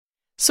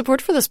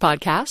Support for this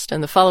podcast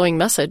and the following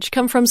message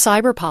come from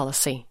Cyber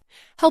Policy,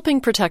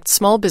 helping protect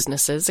small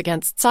businesses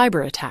against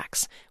cyber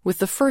attacks with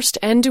the first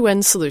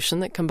end-to-end solution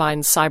that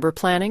combines cyber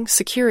planning,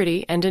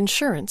 security, and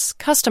insurance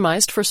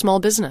customized for small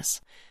business.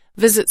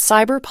 Visit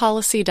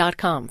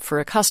cyberpolicy.com for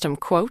a custom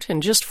quote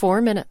in just 4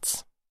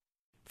 minutes.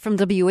 From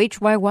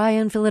WHYY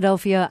in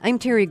Philadelphia, I'm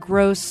Terry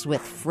Gross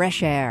with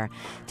Fresh Air.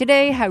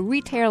 Today, how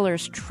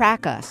retailers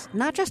track us,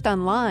 not just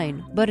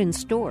online, but in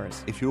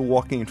stores. If you're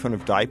walking in front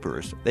of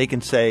diapers, they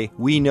can say,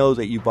 we know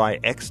that you buy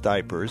X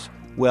diapers.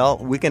 Well,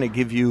 we're going to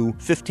give you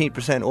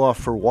 15% off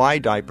for Y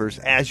diapers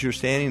as you're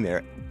standing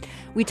there.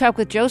 We talk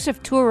with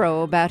Joseph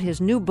Turo about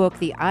his new book,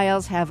 The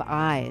Aisles Have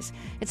Eyes.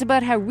 It's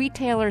about how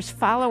retailers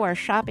follow our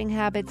shopping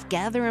habits,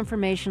 gather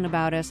information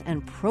about us,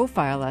 and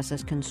profile us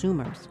as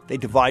consumers. They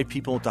divide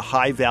people into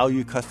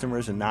high-value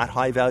customers and not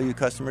high-value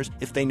customers.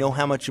 If they know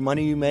how much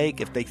money you make,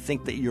 if they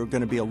think that you're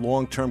going to be a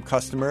long-term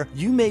customer,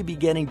 you may be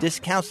getting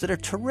discounts that are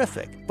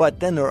terrific. But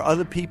then there are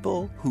other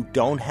people who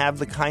don't have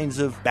the kinds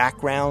of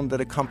background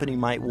that a company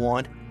might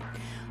want.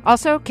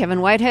 Also,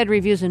 Kevin Whitehead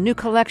reviews a new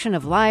collection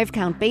of live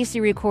Count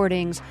Basie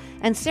recordings,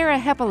 and Sarah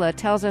Hepola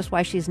tells us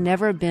why she's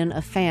never been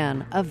a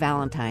fan of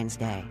Valentine's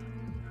Day.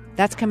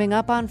 That's coming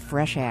up on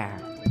Fresh Air.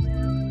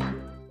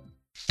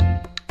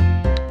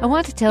 I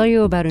want to tell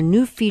you about a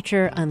new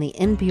feature on the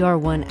NPR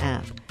One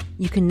app.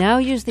 You can now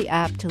use the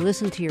app to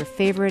listen to your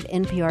favorite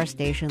NPR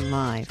station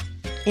live,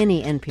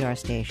 any NPR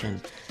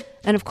station.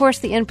 And of course,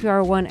 the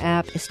NPR One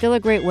app is still a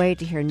great way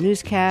to hear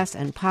newscasts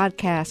and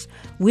podcasts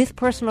with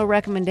personal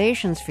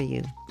recommendations for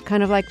you,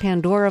 kind of like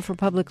Pandora for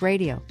public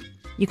radio.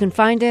 You can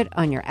find it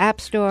on your app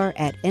store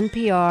at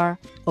NPR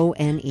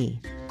ONE.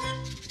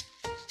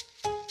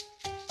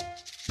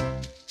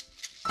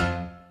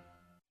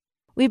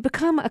 We've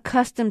become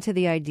accustomed to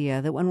the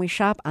idea that when we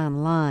shop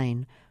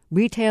online,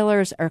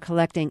 retailers are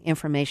collecting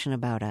information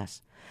about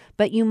us.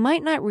 But you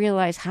might not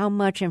realize how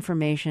much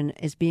information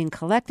is being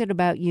collected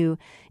about you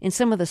in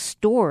some of the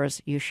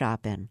stores you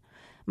shop in.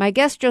 My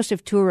guest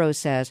Joseph Turo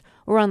says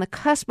we're on the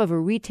cusp of a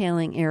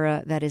retailing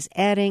era that is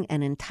adding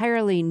an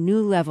entirely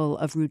new level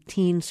of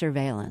routine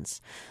surveillance,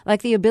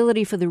 like the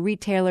ability for the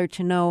retailer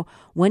to know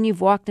when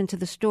you've walked into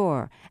the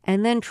store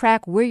and then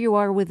track where you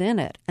are within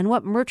it and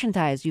what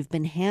merchandise you've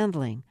been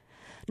handling.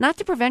 Not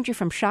to prevent you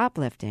from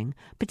shoplifting,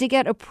 but to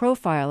get a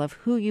profile of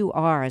who you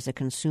are as a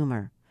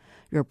consumer.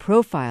 Your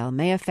profile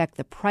may affect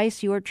the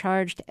price you are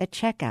charged at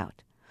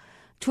checkout.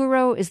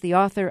 Turo is the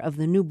author of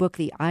the new book,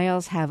 The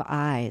Aisles Have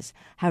Eyes,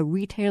 How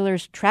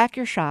Retailers Track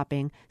Your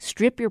Shopping,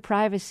 Strip Your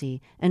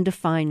Privacy, and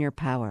Define Your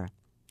Power.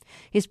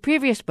 His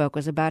previous book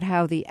was about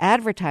how the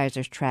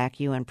advertisers track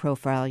you and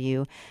profile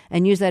you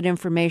and use that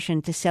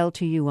information to sell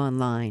to you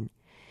online.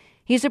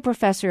 He's a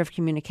professor of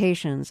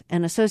communications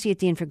and associate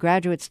dean for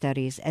graduate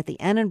studies at the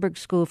Annenberg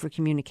School for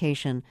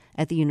Communication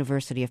at the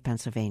University of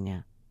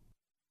Pennsylvania.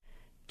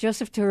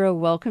 Joseph Turo,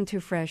 welcome to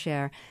Fresh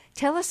Air.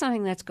 Tell us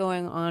something that's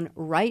going on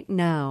right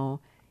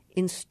now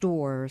in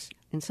stores,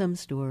 in some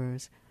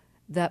stores,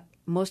 that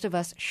most of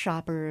us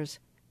shoppers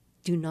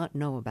do not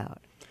know about.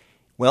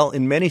 Well,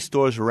 in many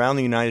stores around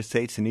the United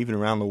States and even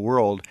around the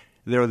world,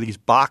 there are these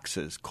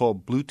boxes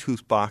called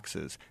Bluetooth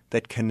boxes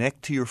that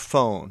connect to your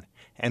phone.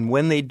 And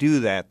when they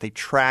do that, they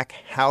track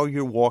how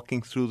you're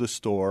walking through the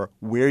store,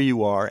 where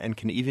you are, and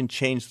can even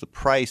change the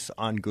price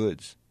on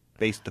goods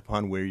based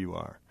upon where you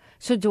are.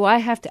 So do I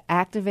have to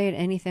activate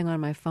anything on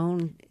my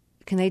phone?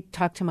 Can they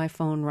talk to my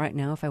phone right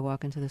now if I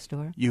walk into the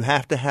store? You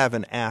have to have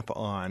an app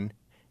on,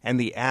 and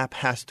the app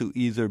has to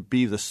either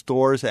be the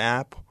store's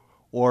app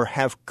or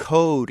have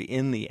code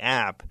in the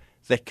app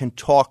that can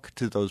talk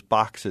to those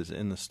boxes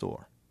in the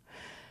store.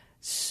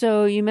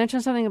 So you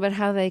mentioned something about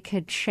how they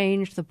could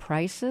change the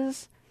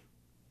prices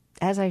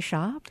as I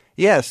shop?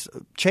 Yes.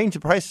 Change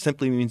the price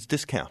simply means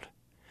discount.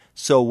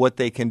 So what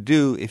they can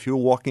do, if you're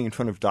walking in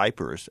front of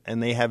diapers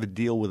and they have a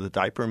deal with a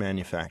diaper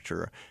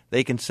manufacturer,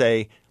 they can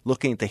say,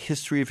 looking at the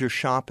history of your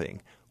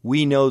shopping,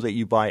 we know that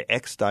you buy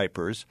X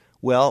diapers.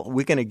 Well,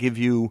 we're going to give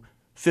you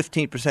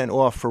 15%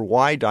 off for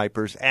Y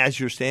diapers as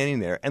you're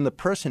standing there. And the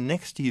person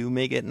next to you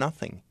may get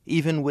nothing,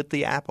 even with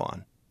the app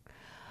on.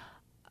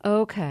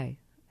 Okay.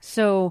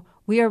 So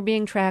we are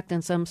being tracked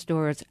in some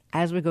stores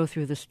as we go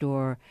through the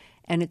store,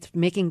 and it's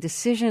making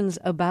decisions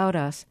about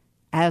us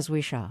as we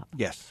shop.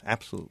 Yes,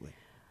 absolutely.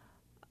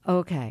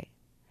 Okay.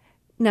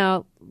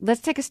 Now,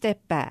 let's take a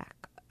step back.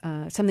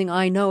 Something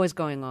I know is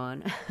going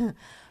on.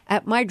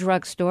 At my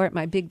drugstore, at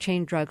my big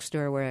chain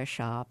drugstore where I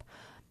shop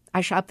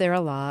there a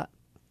lot.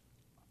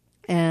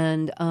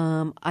 And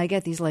I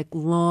get these like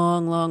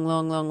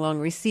long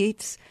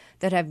receipts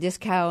that have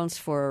discounts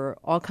for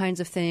all kinds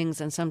of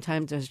things. And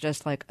sometimes there's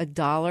just like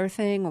 $1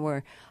 thing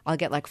where I'll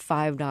get like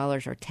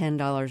 $5 or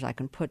 $10 I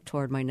can put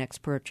toward my next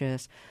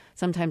purchase.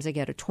 Sometimes I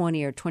get a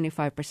 20 or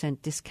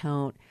 25%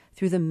 discount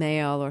through the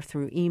mail or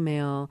through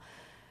email.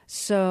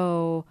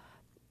 So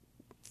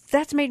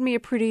that's made me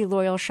a pretty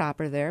loyal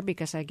shopper there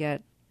because I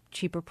get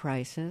cheaper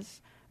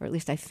prices, or at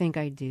least I think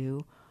I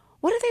do.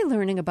 What are they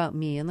learning about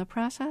me in the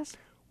process?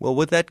 Well,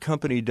 what that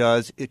company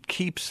does, it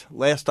keeps,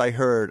 last I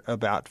heard,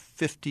 about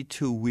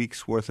 52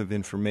 weeks' worth of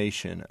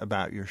information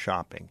about your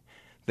shopping.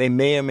 They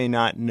may or may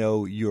not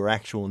know your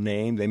actual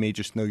name. They may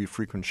just know your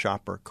frequent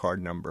shopper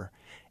card number.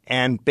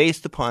 And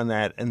based upon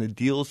that and the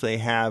deals they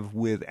have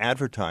with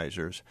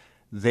advertisers,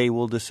 they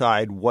will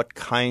decide what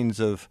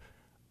kinds of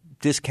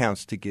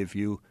discounts to give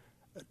you,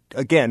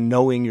 again,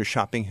 knowing your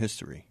shopping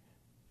history.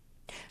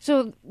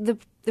 So the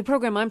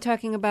program I'm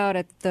talking about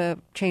at the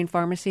chain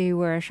pharmacy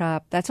where I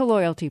shop, that's a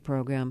loyalty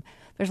program.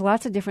 There's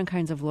lots of different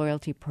kinds of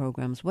loyalty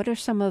programs. What are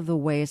some of the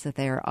ways that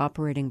they are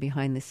operating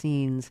behind the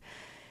scenes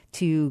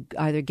to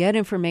either get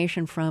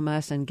information from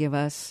us and give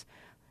us,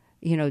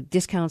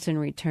 discounts in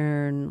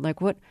return?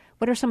 Like what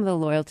are some of the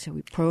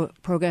loyalty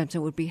programs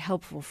that would be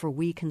helpful for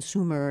we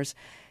consumers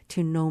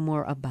to know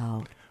more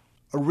about?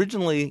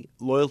 Originally,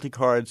 loyalty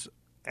cards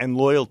and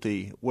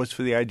loyalty was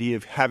for the idea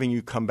of having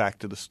you come back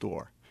to the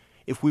store.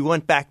 If we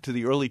went back to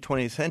the early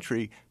 20th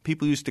century,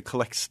 people used to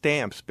collect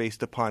stamps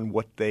based upon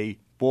what they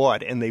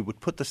bought, and they would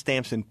put the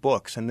stamps in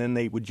books, and then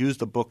they would use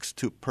the books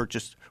to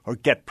purchase or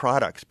get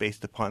products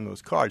based upon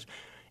those cards.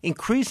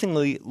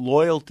 Increasingly,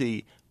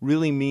 loyalty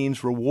really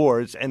means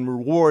rewards, and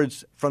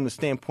rewards from the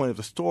standpoint of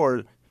the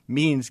store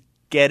means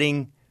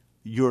getting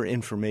your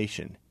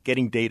information,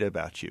 getting data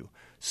about you.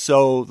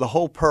 So the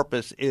whole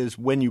purpose is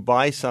when you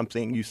buy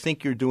something, you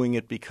think you're doing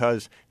it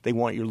because they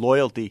want your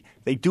loyalty.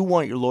 They do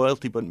want your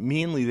loyalty, but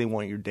mainly they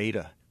want your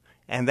data.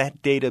 And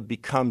that data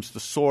becomes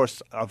the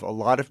source of a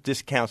lot of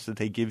discounts that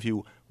they give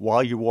you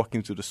while you're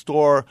walking through the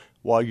store,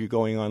 while you're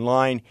going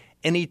online,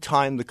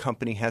 anytime the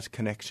company has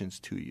connections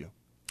to you.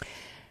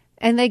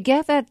 And they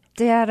get that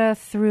data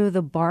through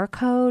the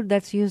barcode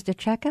that's used at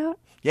checkout?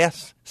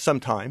 Yes,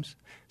 sometimes.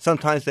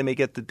 Sometimes they may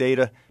get the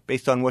data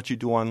based on what you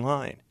do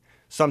online.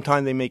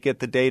 Sometimes they may get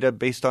the data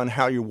based on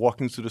how you're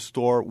walking through the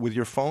store with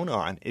your phone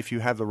on, if you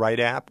have the right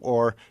app,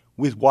 or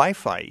with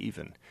Wi-Fi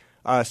even.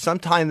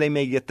 Sometimes they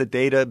may get the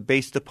data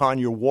based upon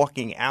you're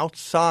walking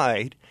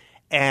outside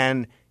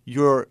and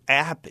your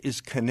app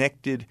is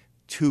connected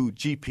to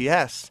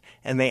GPS,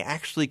 and they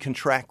actually can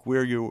track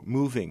where you're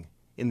moving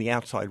in the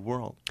outside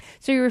world.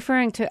 So you're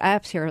referring to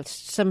apps here.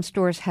 Some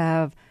stores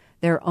have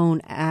their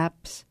own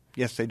apps.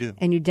 Yes, they do.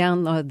 And you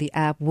download the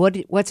app.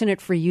 What's in it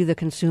for you, the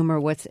consumer?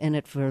 What's in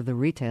it for the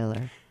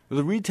retailer?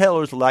 The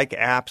retailers like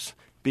apps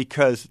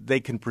because they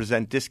can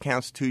present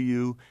discounts to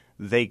you.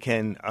 They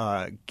can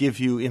give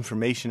you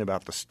information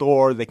about the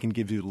store. They can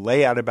give you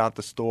layout about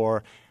the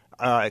store.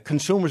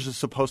 Consumers are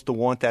supposed to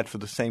want that for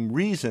the same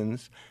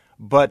reasons.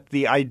 But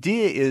the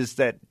idea is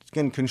that,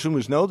 and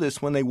consumers know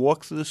this, when they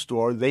walk through the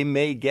store, they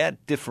may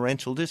get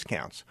differential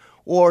discounts.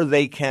 Or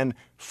they can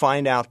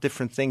find out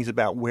different things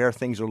about where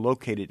things are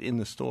located in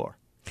the store.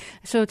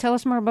 So tell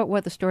us more about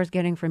what the store is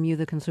getting from you,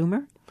 the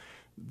consumer.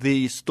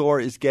 The store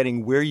is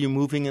getting where you're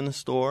moving in the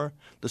store.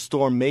 The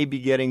store may be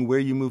getting where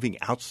you're moving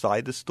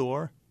outside the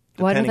store.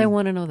 Why do they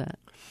want to know that?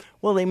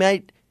 Well, they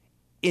might,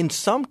 in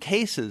some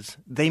cases,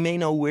 they may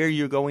know where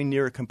you're going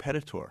near a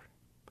competitor.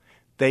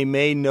 They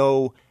may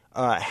know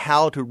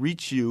how to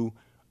reach you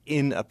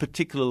in a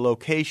particular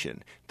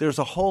location. There's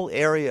a whole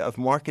area of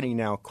marketing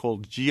now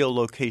called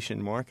geolocation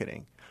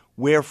marketing,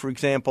 where, for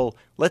example,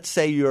 let's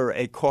say you're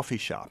a coffee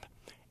shop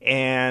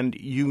and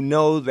you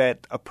know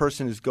that a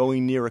person is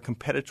going near a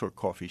competitor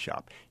coffee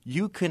shop.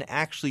 You can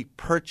actually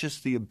purchase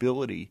the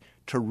ability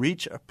to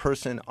reach a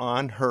person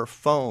on her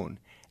phone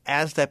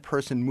as that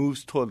person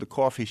moves toward the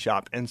coffee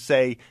shop and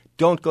say,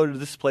 don't go to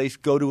this place,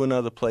 go to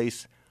another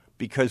place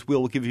because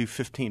we'll give you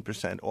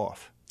 15%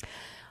 off.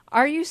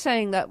 Are you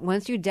saying that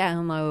once you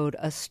download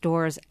a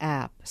store's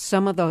app,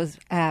 some of those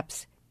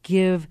apps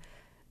give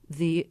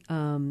the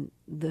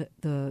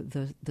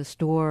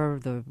store,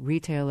 the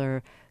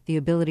retailer, the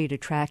ability to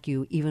track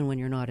you even when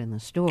you're not in the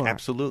store?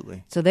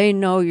 Absolutely. So they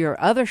know your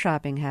other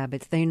shopping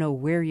habits. They know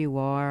where you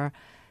are.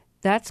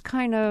 That's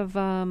kind of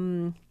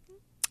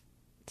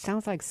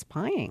sounds like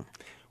spying.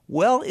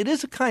 Well, it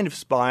is a kind of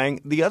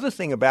spying. The other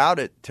thing about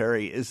it,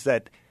 Terry, is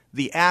that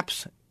the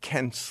apps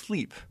can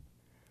sleep.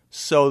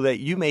 So that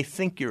you may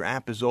think your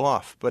app is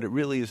off, but it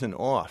really isn't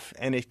off.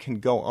 And it can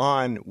go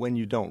on when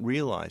you don't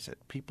realize it.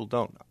 People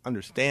don't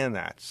understand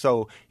that.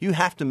 So you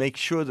have to make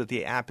sure that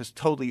the app is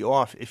totally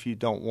off if you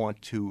don't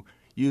want to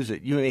use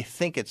it. You may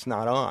think it's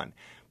not on.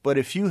 But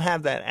if you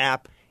have that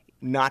app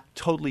not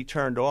totally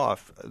turned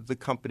off, the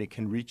company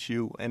can reach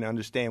you and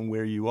understand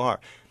where you are.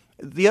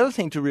 The other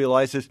thing to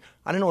realize is,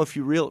 I don't know if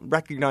you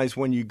recognize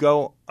when you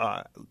go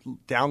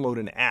download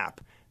an app,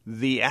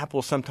 the app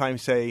will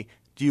sometimes say,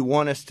 do you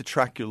want us to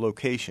track your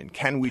location?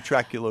 Can we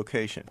track your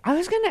location? I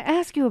was going to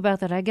ask you about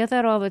that. I get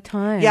that all the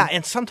time. Yeah,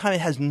 and sometimes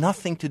it has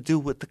nothing to do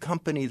with the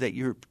company that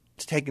you're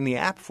taking the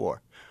app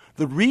for.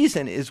 The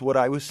reason is what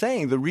I was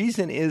saying. The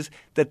reason is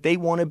that they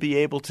want to be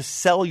able to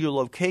sell your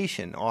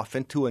location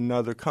often to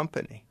another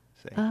company.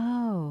 See?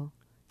 Oh.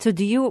 So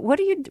what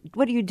do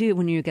you do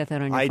when you get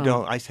that on your phone? I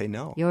don't. I say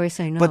no. You always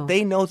say no. But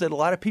they know that a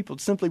lot of people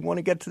simply want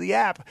to get to the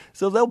app.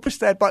 So they'll push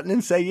that button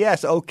and say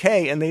yes,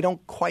 okay, and they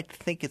don't quite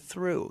think it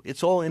through.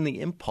 It's all in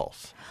the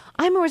impulse.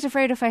 I'm always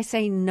afraid if I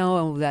say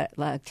no that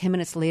like 10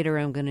 minutes later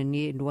I'm going to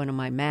need one of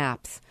my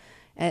maps.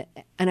 And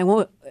I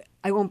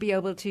won't be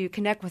able to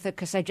connect with it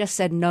because I just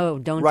said no,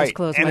 don't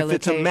disclose my location. And if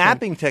it's a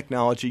mapping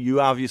technology, you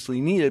obviously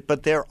need it.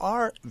 But there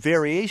are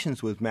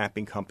variations with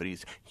mapping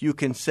companies. You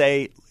can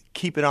say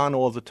keep it on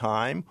all the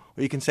time,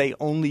 or you can say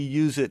only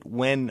use it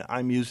when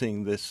I'm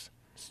using this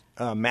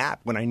map,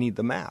 when I need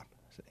the map.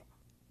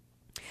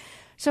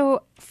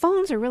 So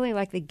phones are really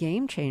like the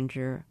game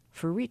changer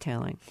for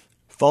retailing.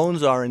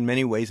 Phones are in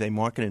many ways a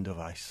marketing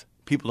device.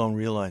 People don't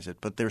realize it,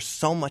 but there's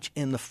so much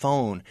in the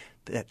phone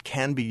that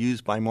can be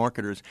used by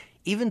marketers,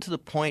 even to the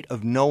point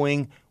of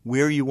knowing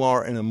where you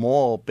are in a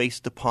mall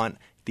based upon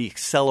the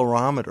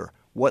accelerometer,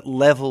 what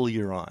level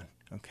you're on.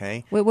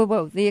 Okay. Wait.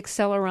 The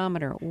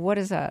accelerometer. What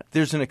is that?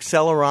 There's an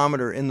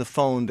accelerometer in the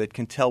phone that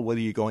can tell whether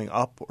you're going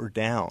up or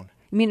down.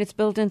 You mean it's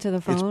built into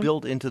the phone? It's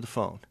built into the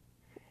phone.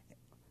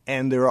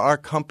 And there are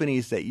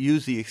companies that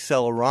use the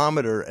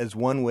accelerometer as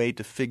one way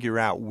to figure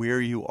out where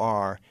you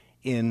are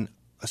in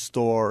a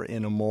store,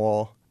 in a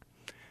mall.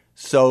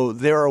 So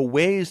there are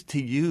ways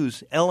to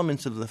use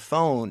elements of the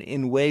phone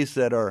in ways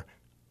that are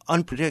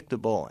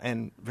unpredictable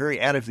and very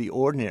out of the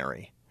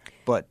ordinary,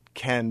 but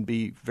can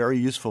be very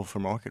useful for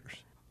marketers.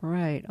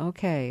 Right.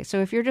 Okay.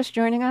 So if you're just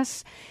joining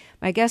us,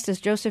 my guest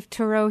is Joseph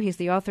Turow. He's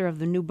the author of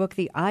the new book,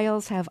 The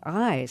Aisles Have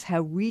Eyes,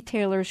 How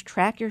Retailers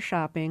Track Your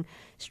Shopping,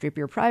 Strip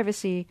Your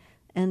Privacy,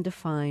 and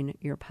Define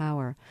Your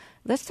Power.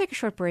 Let's take a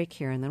short break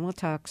here, and then we'll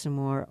talk some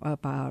more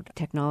about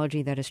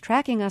technology that is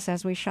tracking us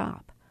as we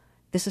shop.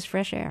 This is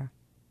Fresh Air.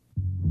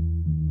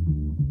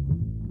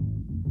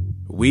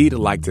 We'd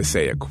like to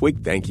say a quick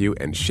thank you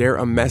and share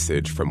a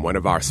message from one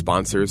of our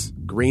sponsors,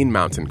 Green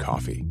Mountain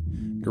Coffee.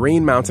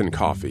 Green Mountain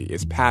Coffee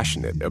is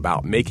passionate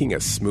about making a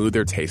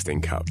smoother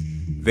tasting cup.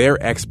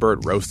 Their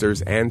expert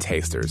roasters and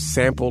tasters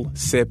sample,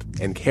 sip,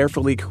 and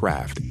carefully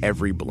craft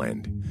every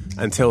blend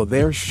until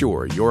they're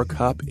sure your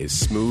cup is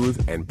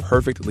smooth and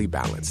perfectly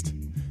balanced.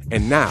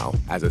 And now,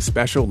 as a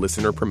special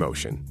listener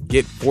promotion,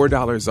 get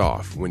 $4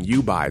 off when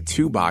you buy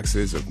 2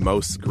 boxes of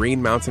most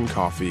Green Mountain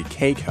Coffee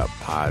K-Cup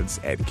pods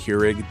at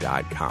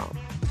Keurig.com.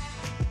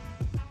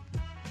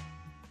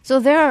 So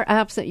there are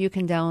apps that you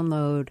can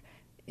download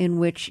in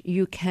which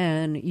you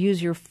can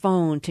use your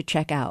phone to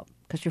check out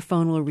because your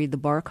phone will read the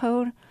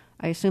barcode.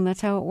 I assume that's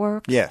how it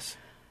works? Yes.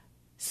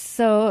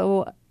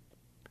 So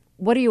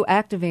what are you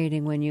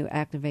activating when you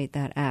activate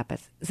that app?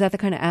 Is that the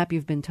kind of app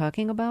you've been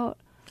talking about?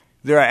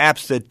 There are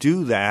apps that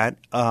do that.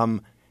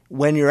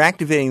 When you're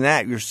activating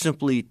that, you're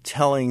simply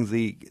telling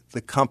the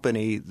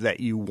company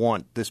that you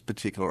want this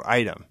particular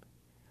item.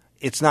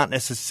 It's not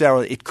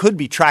necessarily – it could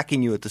be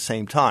tracking you at the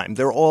same time.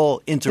 They're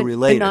all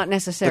interrelated. But not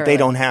necessarily. But they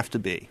don't have to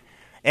be.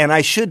 And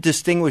I should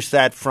distinguish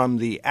that from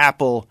the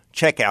Apple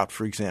checkout,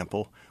 for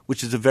example,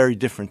 which is a very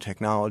different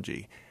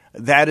technology.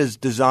 That is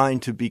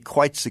designed to be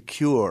quite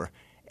secure.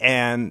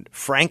 And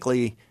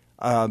frankly,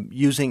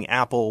 using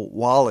Apple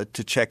Wallet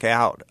to check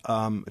out,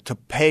 to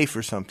pay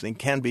for something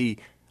can be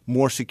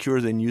more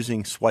secure than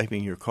using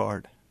swiping your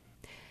card.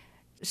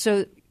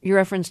 So your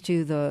reference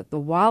to the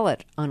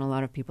wallet on a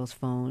lot of people's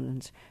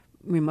phones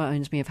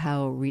reminds me of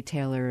how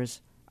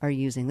retailers are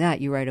using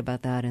that. You write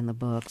about that in the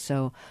book.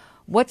 So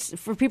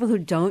for people who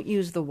don't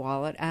use the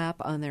wallet app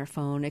on their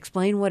phone,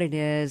 explain what it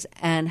is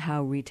and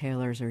how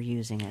retailers are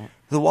using it.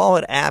 The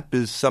wallet app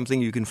is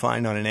something you can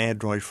find on an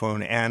Android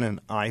phone and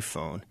an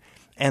iPhone.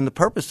 And the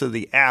purpose of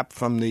the app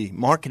from the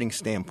marketing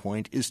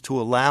standpoint is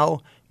to allow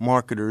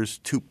marketers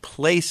to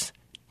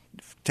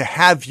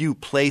have you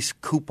place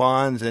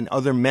coupons and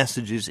other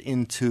messages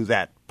into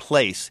that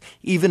place,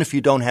 even if you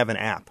don't have an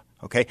app.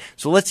 Okay?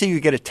 So let's say you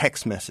get a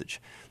text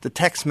message. The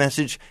text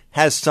message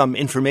has some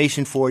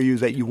information for you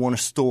that you want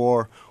to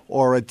store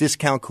or a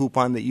discount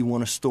coupon that you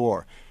want to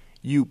store.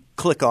 You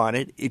click on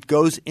it. It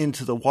goes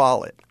into the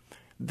wallet.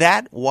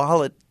 That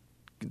wallet,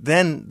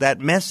 then that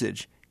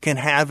message can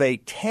have a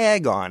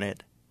tag on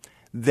it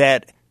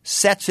that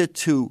sets it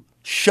to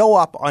show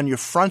up on your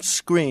front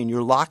screen,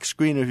 your lock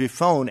screen of your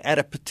phone at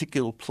a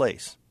particular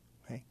place.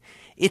 Okay?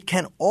 It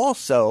can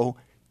also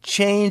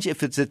change,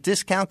 if it's a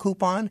discount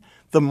coupon,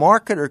 the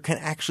marketer can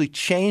actually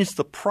change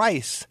the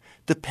price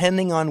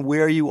depending on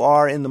where you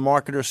are in the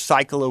marketer's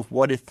cycle of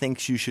what it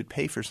thinks you should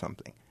pay for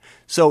something.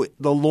 So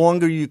the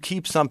longer you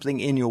keep something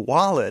in your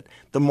wallet,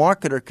 the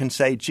marketer can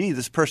say, gee,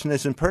 this person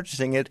isn't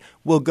purchasing it.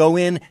 We'll go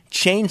in,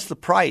 change the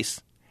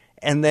price,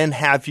 and then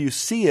have you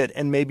see it,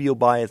 and maybe you'll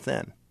buy it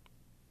then.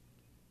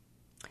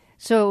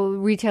 So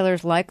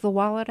retailers like the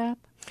wallet app?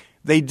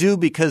 They do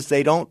because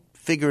they don't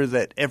figure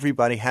that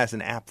everybody has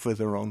an app for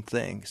their own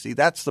thing. See,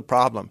 that's the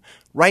problem.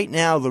 Right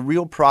now, the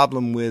real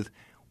problem with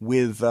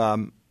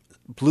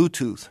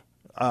Bluetooth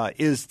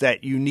is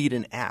that you need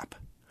an app.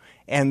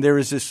 And there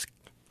is this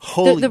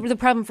whole – The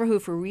problem for who?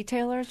 For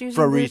retailers using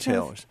For Bluetooth?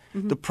 retailers.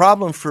 Mm-hmm. The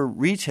problem for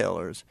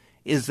retailers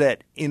is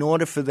that in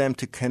order for them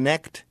to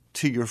connect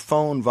to your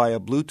phone via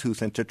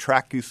Bluetooth and to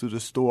track you through the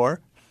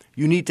store,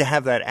 you need to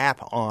have that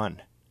app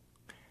on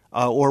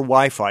or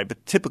Wi-Fi.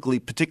 But typically,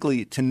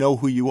 particularly to know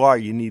who you are,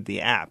 you need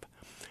the app.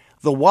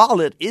 The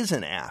wallet is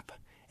an app.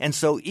 And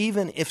so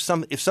even if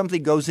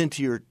something goes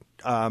into your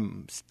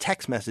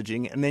text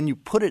messaging and then you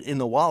put it in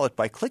the wallet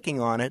by clicking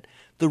on it,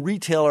 the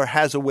retailer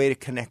has a way to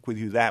connect with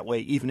you that way,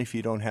 even if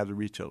you don't have the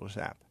retailer's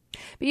app.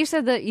 But you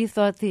said that you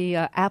thought the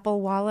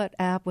Apple Wallet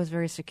app was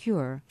very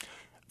secure.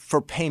 For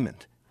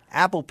payment.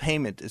 Apple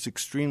Payment is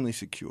extremely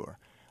secure.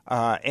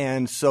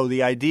 And so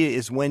the idea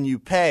is when you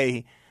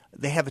pay,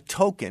 they have a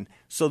token.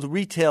 So the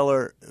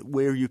retailer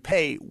where you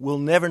pay will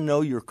never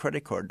know your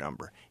credit card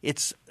number.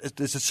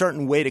 There's a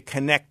certain way to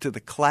connect to the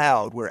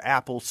cloud where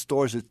Apple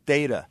stores its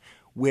data,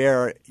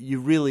 where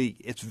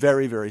it's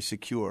very, very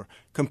secure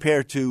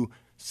compared to,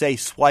 say,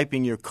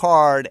 swiping your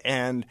card.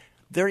 And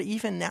there are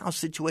even now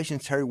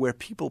situations, Terry, where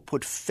people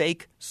put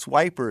fake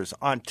swipers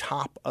on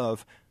top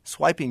of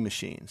swiping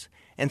machines.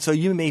 And so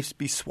you may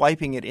be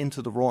swiping it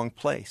into the wrong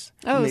place.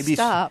 Oh,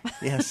 stop.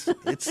 Yes,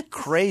 it's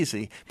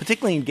crazy.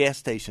 Particularly in gas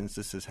stations,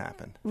 this has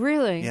happened.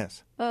 Really?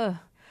 Yes.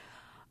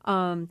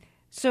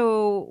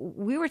 So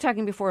we were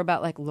talking before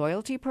about like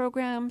loyalty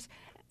programs,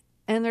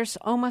 and there's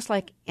almost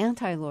like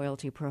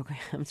anti-loyalty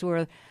programs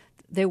where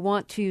they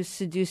want to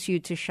seduce you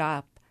to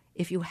shop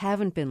if you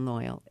haven't been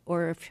loyal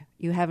or if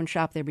you haven't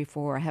shopped there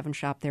before or haven't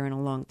shopped there in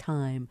a long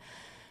time.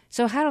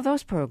 So how do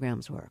those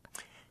programs work?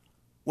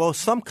 Well,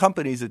 some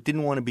companies that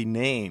didn't want to be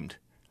named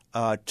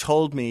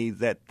told me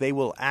that they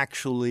will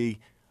actually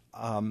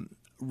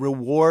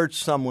reward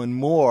someone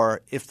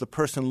more if the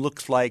person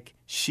looks like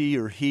she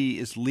or he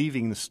is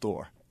leaving the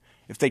store.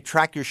 If they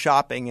track your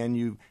shopping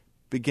and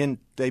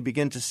they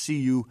begin to see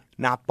you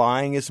not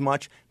buying as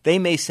much, they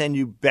may send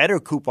you better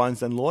coupons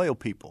than loyal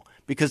people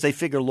because they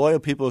figure loyal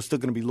people are still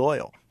going to be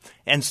loyal.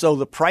 And so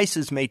the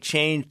prices may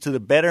change to the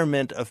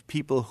betterment of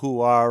people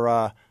who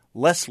are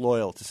less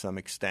loyal to some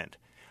extent.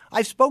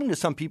 I've spoken to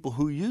some people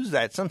who use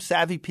that. Some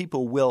savvy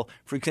people will,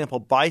 for example,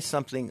 buy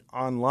something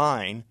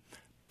online,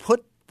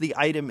 put the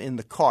item in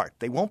the cart.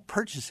 They won't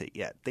purchase it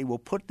yet. They will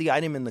put the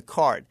item in the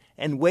cart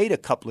and wait a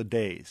couple of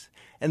days.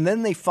 And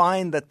then they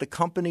find that the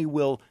company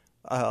will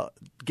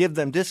give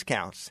them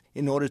discounts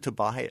in order to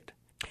buy it.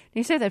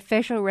 You say that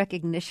facial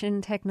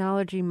recognition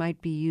technology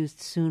might be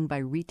used soon by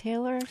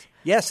retailers?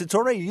 Yes, it's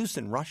already used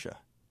in Russia.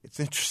 It's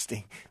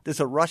interesting. There's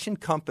a Russian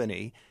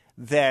company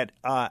that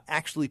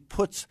actually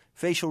puts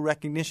facial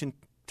recognition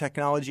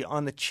technology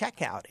on the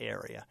checkout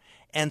area.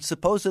 And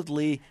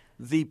supposedly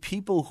the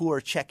people who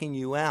are checking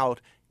you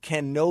out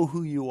can know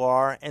who you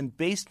are, and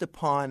based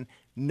upon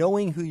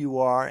knowing who you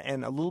are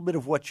and a little bit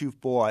of what you've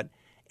bought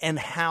and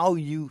how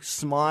you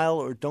smile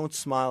or don't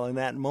smile in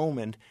that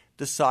moment,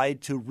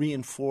 decide to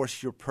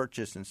reinforce your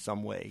purchase in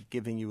some way,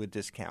 giving you a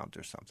discount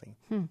or something.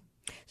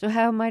 So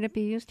how might it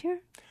be used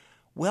here?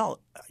 Well,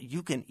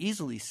 you can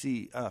easily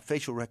see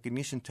facial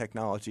recognition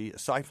technology,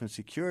 aside from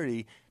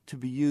security, to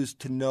be used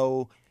to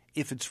know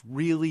if it's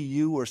really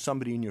you or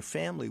somebody in your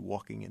family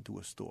walking into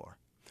a store.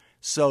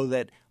 So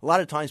that a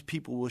lot of times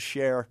people will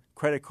share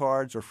credit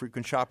cards or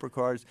frequent shopper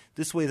cards.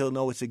 This way they'll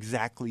know it's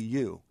exactly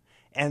you.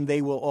 And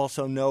they will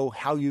also know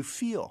how you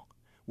feel,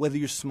 whether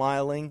you're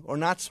smiling or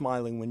not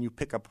smiling when you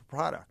pick up a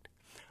product.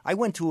 I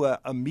went to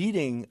a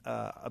meeting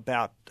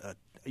about a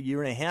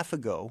year and a half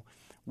ago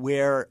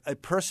where a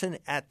person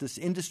at this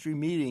industry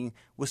meeting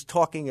was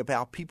talking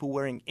about people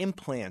wearing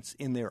implants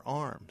in their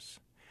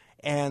arms.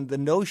 And the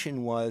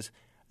notion was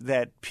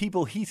that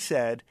people, he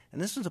said,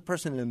 and this was a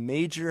person in a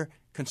major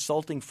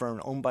consulting firm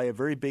owned by a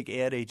very big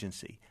ad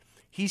agency,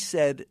 he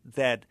said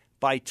that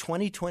by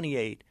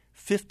 2028,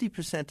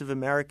 50% of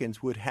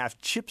Americans would have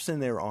chips in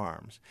their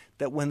arms,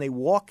 that when they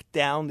walk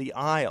down the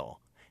aisle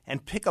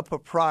and pick up a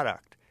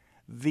product,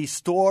 the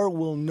store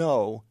will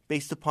know,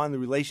 based upon the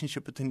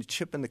relationship between the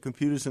chip and the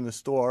computers in the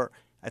store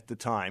at the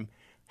time,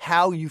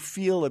 how you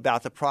feel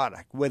about the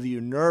product, whether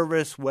you're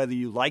nervous, whether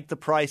you like the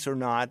price or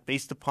not,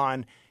 based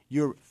upon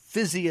your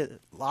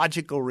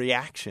physiological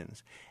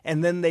reactions.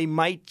 And then they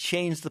might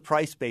change the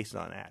price based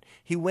on that.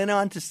 He went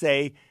on to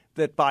say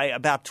that by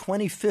about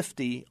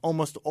 2050,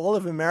 almost all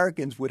of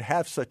Americans would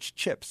have such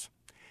chips.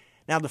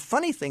 Now, the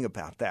funny thing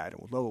about that,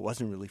 although it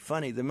wasn't really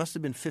funny, there must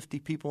have been 50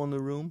 people in the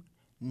room.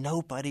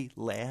 Nobody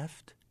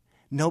laughed.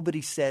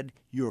 Nobody said,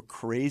 "You're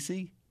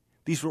crazy."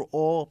 These were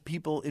all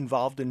people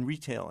involved in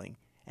retailing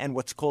and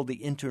what's called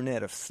the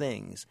Internet of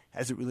Things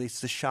as it relates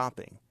to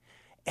shopping.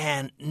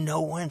 And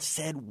no one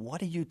said,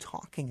 "What are you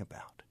talking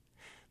about?"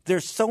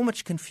 There's so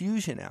much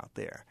confusion out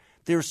there.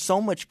 There's so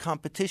much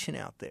competition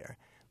out there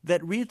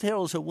that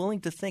retailers are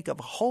willing to think of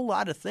a whole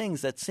lot of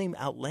things that seem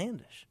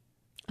outlandish.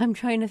 I'm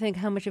trying to think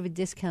how much of a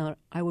discount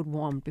I would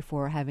want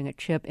before having a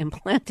chip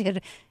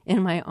implanted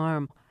in my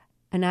arm.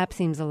 An app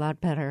seems a lot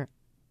better.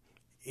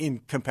 In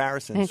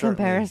comparison, In certainly.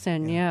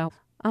 comparison, yeah.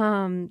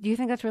 Do you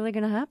think that's really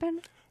going to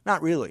happen?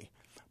 Not really.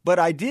 But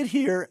I did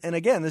hear, and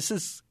again, this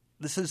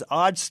is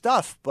odd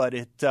stuff, but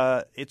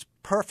it's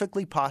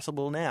perfectly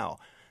possible now.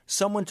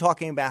 Someone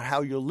talking about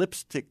how your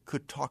lipstick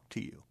could talk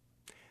to you.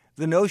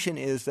 The notion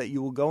is that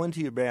you will go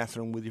into your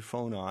bathroom with your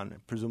phone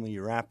on, presumably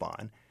your app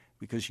on,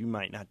 because you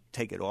might not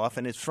take it off,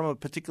 and it's from a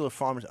particular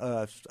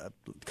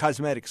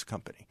cosmetics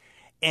company.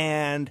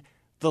 And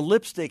the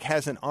lipstick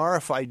has an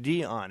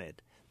RFID on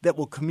it that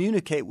will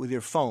communicate with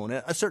your phone,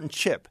 a certain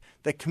chip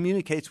that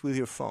communicates with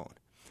your phone.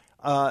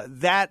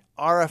 That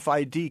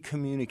RFID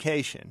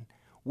communication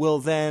will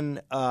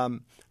then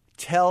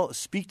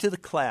speak to the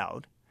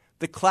cloud.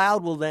 The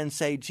cloud will then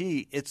say,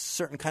 gee, it's a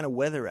certain kind of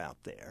weather out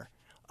there.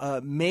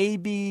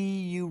 Maybe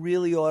you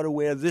really ought to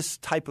wear this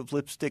type of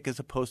lipstick as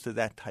opposed to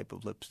that type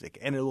of lipstick.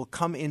 And it will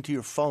come into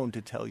your phone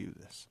to tell you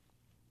this.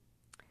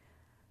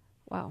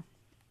 Wow.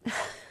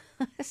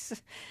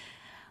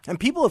 And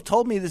people have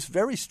told me this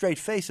very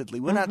straight-facedly.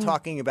 We're not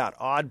talking about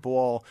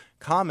oddball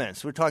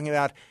comments. We're talking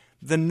about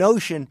the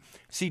notion,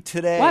 see,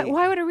 today...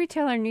 Why would a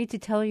retailer need to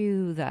tell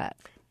you that?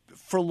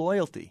 For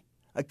loyalty.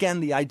 Again,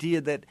 the idea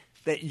that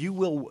you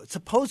will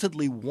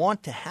supposedly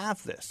want to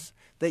have this,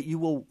 that you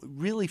will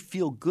really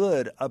feel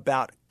good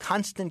about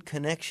constant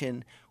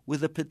connection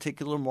with a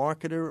particular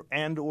marketer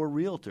and or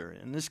realtor.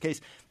 In this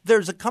case,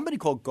 there's a company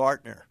called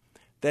Gartner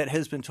that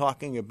has been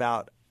talking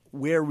about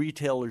where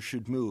retailers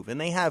should move.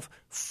 And they have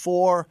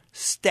 4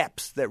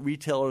 steps that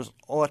retailers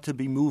ought to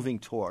be moving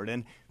toward.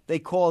 And they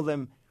call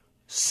them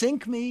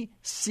sync me,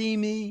 see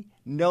me,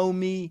 know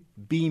me,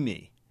 be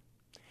me.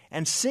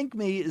 And sync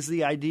me is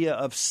the idea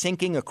of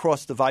syncing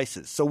across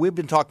devices. So we've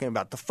been talking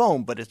about the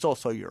phone, but it's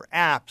also your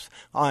apps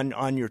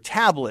on your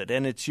tablet,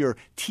 and it's your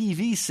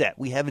TV set.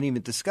 We haven't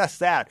even discussed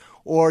that.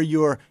 Or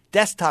your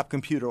desktop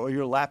computer or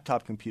your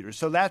laptop computer.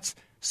 So that's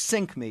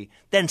sync me.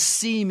 Then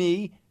see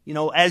me,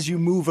 as you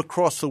move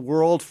across the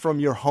world from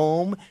your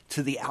home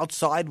to the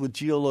outside with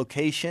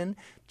geolocation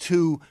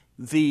to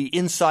the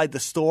inside the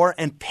store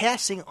and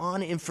passing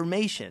on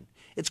information.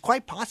 It's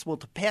quite possible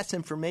to pass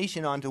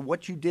information on to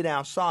what you did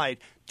outside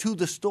to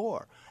the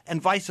store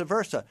and vice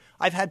versa.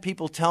 I've had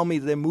people tell me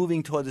they're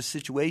moving toward a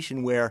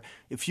situation where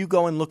if you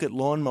go and look at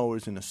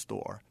lawnmowers in a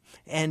store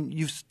and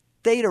you've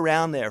stayed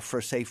around there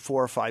for, say,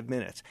 4 or 5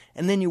 minutes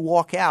and then you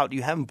walk out,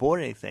 you haven't bought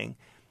anything,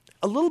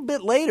 a little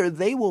bit later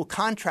they will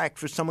contract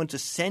for someone to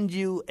send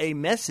you a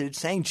message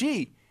saying,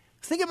 gee,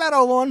 think about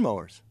our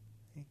lawnmowers.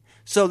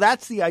 So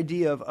that's the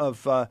idea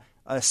of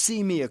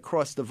see me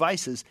across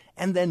devices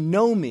and then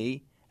know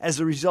me as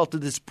a result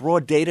of this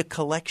broad data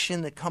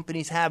collection that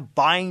companies have,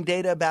 buying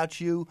data about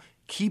you,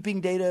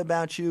 keeping data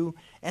about you,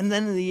 and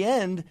then in the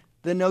end,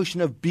 the notion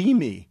of be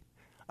me.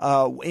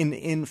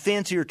 In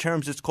fancier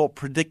terms, it's called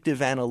predictive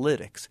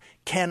analytics.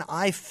 Can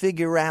I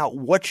figure out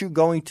what you're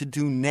going to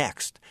do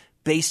next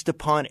based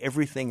upon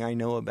everything I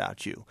know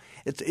about you?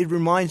 It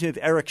reminds me of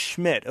Eric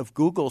Schmidt of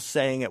Google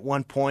saying at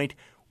one point,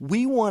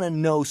 we want to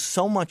know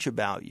so much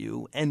about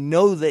you and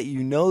know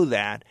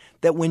that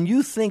when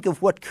you think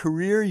of what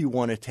career you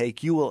want to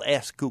take, you will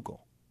ask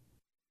Google.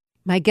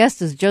 My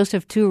guest is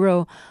Joseph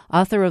Turow,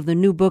 author of the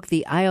new book,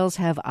 The Aisles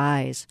Have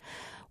Eyes.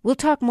 We'll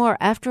talk more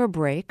after a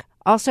break.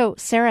 Also,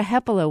 Sarah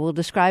Hepola will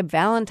describe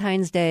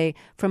Valentine's Day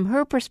from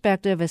her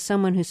perspective as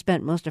someone who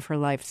spent most of her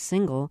life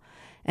single.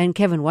 And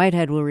Kevin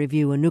Whitehead will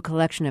review a new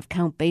collection of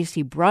Count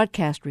Basie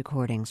broadcast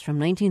recordings from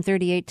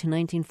 1938 to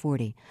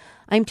 1940.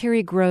 I'm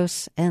Terry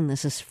Gross, and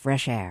this is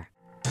Fresh Air.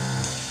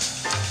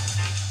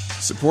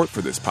 Support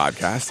for this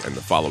podcast and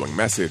the following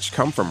message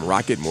come from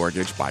Rocket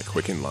Mortgage by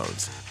Quicken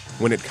Loans.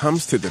 When it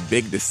comes to the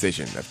big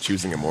decision of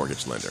choosing a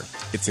mortgage lender,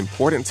 it's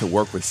important to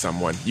work with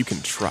someone you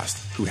can trust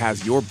who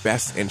has your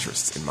best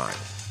interests in mind.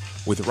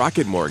 With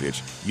Rocket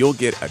Mortgage, you'll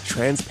get a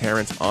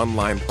transparent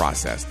online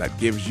process that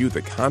gives you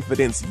the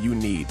confidence you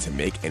need to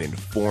make an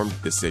informed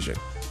decision.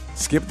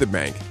 Skip the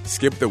bank,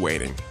 skip the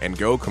waiting, and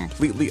go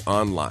completely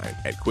online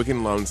at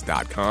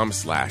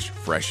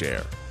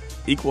quickenloans.com/freshair.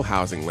 Equal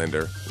housing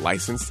lender,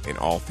 licensed in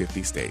all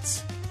 50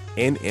 states.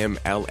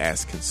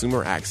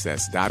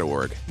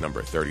 NMLSconsumeraccess.org,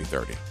 number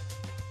 3030.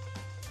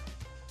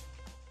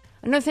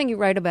 Another thing you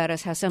write about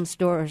is how some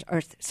stores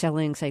are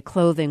selling, say,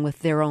 clothing with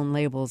their own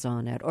labels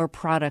on it or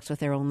products with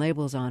their own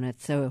labels on it.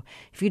 So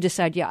if you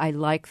decide, I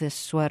like this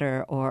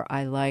sweater or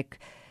I like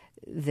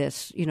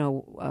this,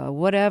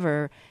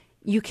 whatever,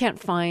 you can't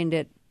find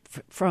it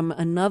from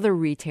another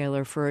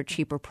retailer for a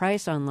cheaper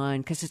price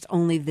online because it's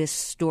only this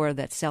store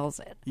that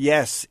sells it.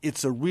 Yes,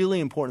 it's a really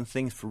important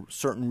thing for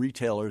certain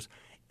retailers.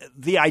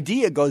 The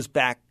idea goes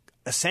back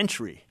a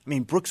century. I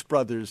mean, Brooks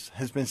Brothers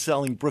has been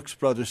selling Brooks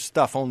Brothers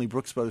stuff, only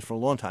Brooks Brothers, for a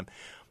long time.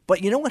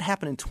 But you know what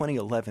happened in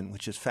 2011,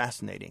 which is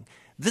fascinating?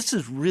 This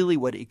is really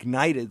what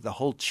ignited the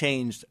whole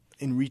change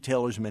in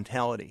retailers'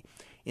 mentality.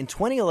 In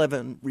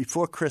 2011,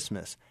 before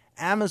Christmas,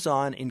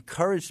 Amazon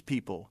encouraged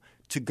people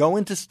to go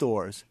into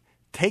stores,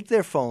 take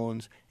their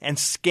phones, and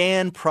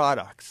scan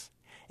products.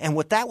 And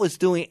what that was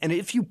doing, and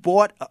if you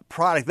bought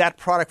that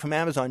product from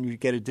Amazon,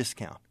 you'd get a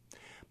discount.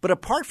 But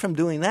apart from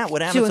doing that,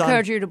 what Amazon... To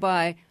encourage you to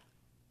buy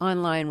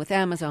online with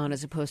Amazon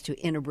as opposed to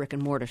in a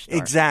brick-and-mortar store.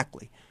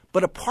 Exactly.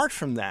 But apart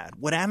from that,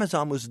 what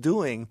Amazon was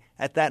doing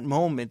at that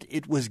moment,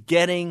 it was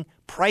getting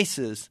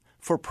prices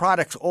for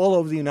products all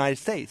over the United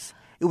States.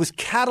 It was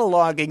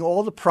cataloging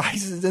all the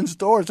prices in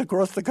stores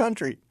across the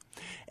country.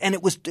 And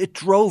it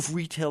drove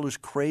retailers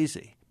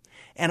crazy.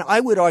 And I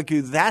would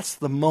argue that's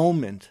the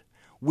moment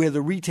where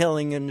the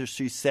retailing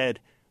industry said,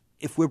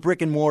 if we're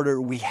brick and mortar,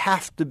 we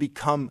have to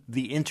become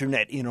the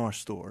internet in our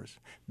stores.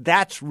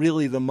 That's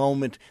really the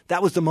moment.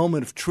 That was the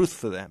moment of truth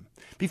for them.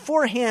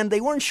 Beforehand, they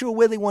weren't sure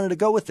where they wanted to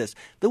go with this.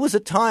 There was a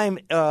time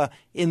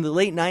in the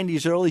late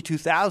 90s, early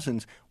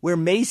 2000s, where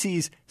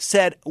Macy's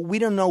said, we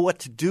don't know what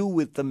to do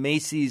with the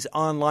Macy's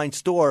online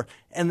store.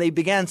 And they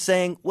began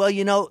saying, well,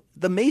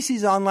 the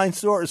Macy's online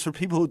store is for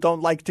people who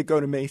don't like to go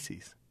to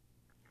Macy's.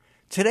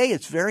 Today,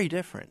 it's very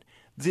different.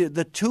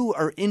 The two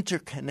are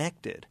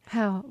interconnected.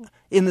 How?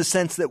 In the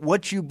sense that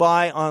what you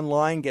buy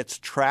online gets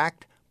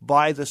tracked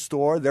by the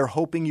store. They're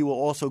hoping you will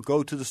also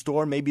go to the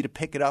store maybe to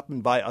pick it up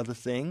and buy other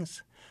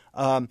things.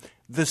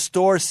 The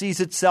store sees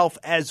itself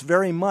as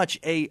very much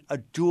a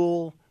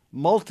dual,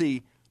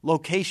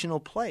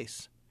 multi-locational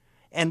place.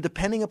 And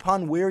depending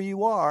upon where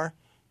you are,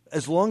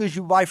 as long as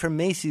you buy from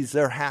Macy's,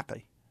 they're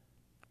happy.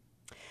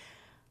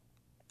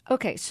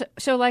 Okay,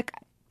 so like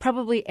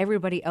probably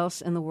everybody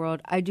else in the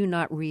world, I do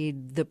not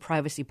read the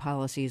privacy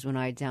policies when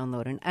I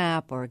download an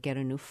app or get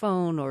a new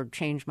phone or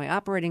change my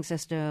operating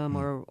system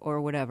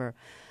or whatever.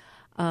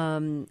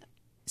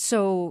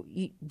 So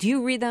do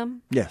you read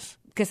them? Yes.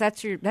 Because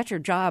that's your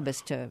job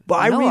is to But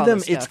know I read all them.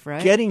 this stuff, It's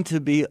right? getting to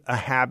be a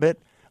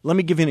habit. Let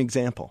me give you an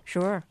example.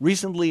 Sure.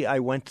 Recently, I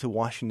went to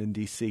Washington,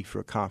 D.C. for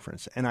a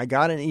conference, and I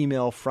got an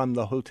email from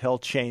the hotel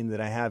chain that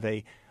I have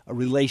a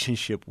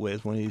relationship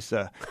with, one of these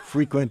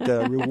frequent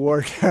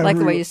reward. Like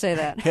the way you say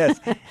that. Yes.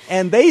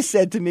 And they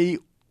said to me,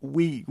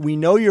 we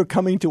know you're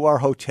coming to our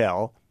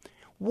hotel.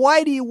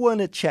 Why do you want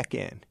to check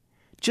in?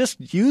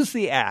 Just use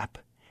the app.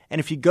 And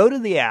if you go to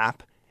the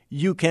app,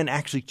 you can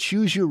actually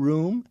choose your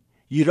room.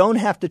 You don't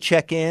have to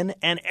check in,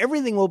 and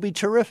everything will be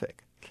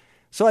terrific.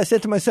 So I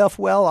said to myself,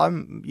 well,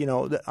 I'm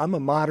a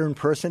modern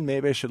person.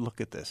 Maybe I should look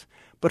at this.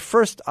 But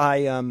first,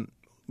 I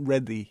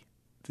read the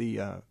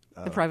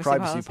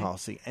privacy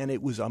policy, and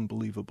it was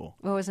unbelievable.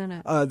 What was in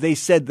it? They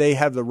said they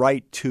have the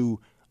right to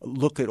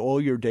look at all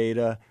your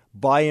data,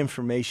 buy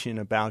information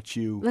about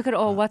you. Look at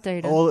all what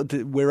data?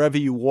 Wherever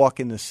you walk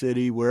in the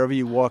city, wherever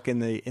you walk in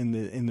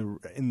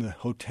the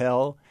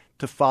hotel,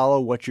 to follow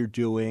what you're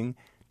doing.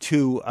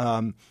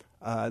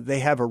 They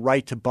have a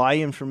right to buy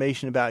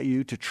information about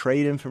you, to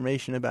trade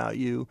information about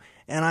you.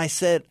 And I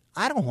said,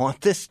 I don't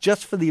want this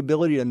just for the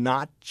ability to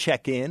not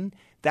check in.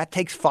 That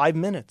takes 5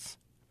 minutes.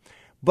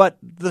 But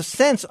the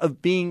sense of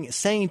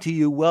saying to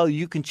you, well,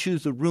 you can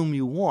choose the room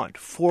you want.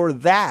 For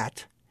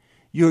that,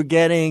 you're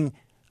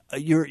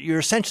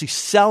essentially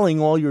selling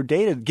all your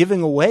data,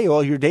 giving away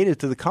all your data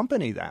to the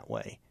company that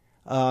way.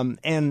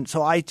 And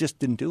so I just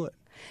didn't do it.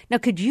 Now,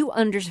 could you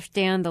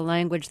understand the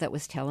language that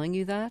was telling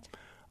you that?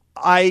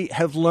 I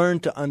have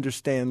learned to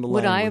understand the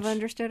language. Would I have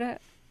understood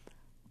it?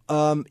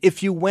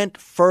 If you went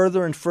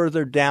further and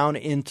further down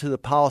into the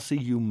policy,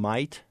 you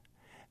might.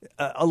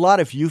 A lot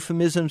of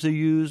euphemisms are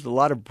used. A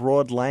lot of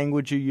broad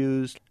language are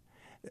used.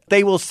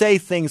 They will say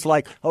things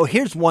like, oh,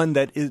 here's one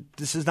that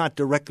this is not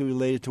directly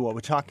related to what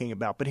we're talking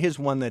about, but here's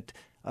one that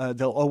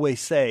they'll always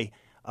say.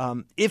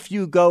 If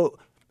you go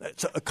 –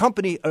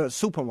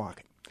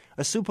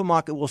 a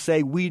supermarket will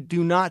say, we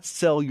do not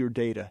sell your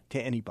data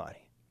to anybody.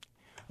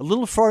 A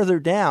little further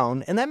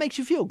down, and that makes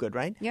you feel good,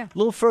 right? Yeah. A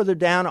little further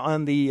down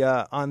on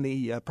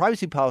the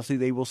privacy policy,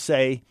 they will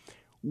say,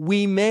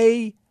 we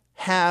may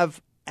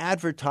have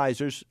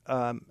advertisers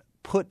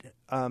put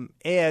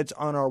ads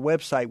on our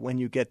website when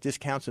you get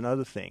discounts and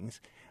other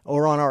things,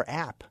 or on our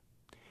app.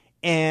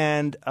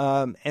 And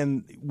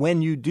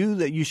when you do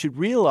that, you should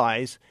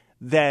realize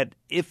that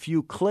if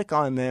you click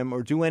on them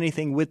or do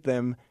anything with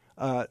them,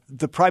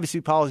 the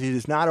privacy policy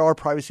is not our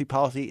privacy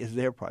policy, is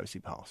their privacy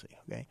policy.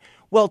 Okay.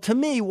 Well, to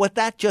me, what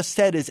that just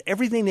said is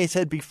everything they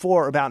said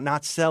before about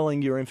not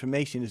selling your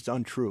information is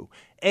untrue.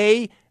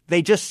 A,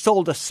 they just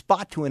sold a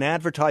spot to an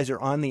advertiser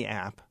on the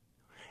app,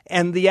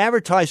 and the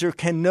advertiser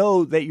can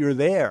know that you're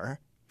there.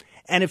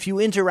 And if you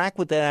interact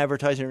with that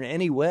advertiser in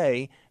any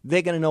way,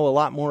 they're going to know a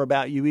lot more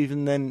about you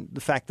even than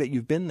the fact that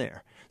you've been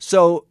there.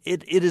 So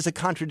it is a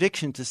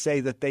contradiction to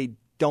say that they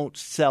don't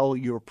sell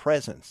your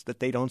presence,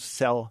 that they don't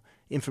sell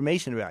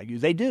information about you.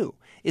 They do.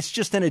 It's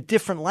just in a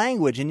different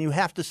language, and you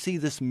have to see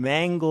this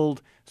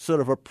mangled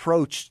sort of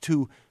approach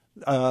to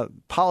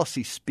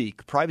policy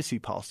speak, privacy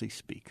policy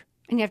speak.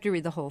 And you have to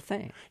read the whole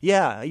thing.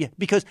 Yeah,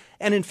 because –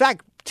 and in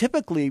fact,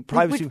 typically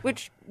privacy –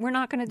 Which we're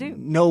not going to do.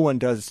 No one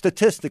does.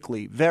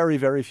 Statistically, very,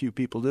 very few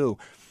people do.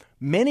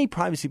 Many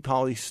privacy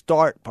policies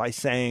start by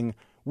saying,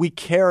 we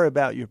care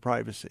about your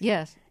privacy.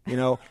 Yes.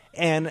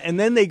 And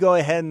then they go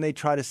ahead and they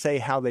try to say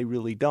how they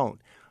really don't.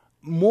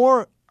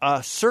 More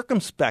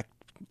circumspect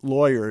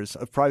lawyers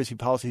of privacy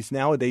policies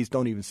nowadays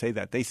don't even say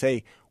that. They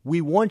say,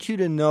 we want you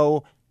to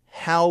know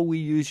how we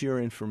use your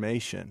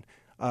information.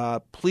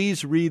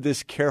 Please read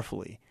this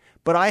carefully.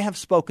 But I have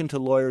spoken to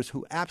lawyers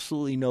who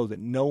absolutely know that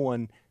no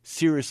one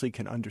seriously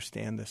can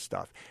understand this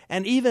stuff.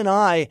 And even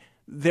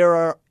there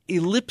are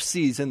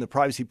ellipses in the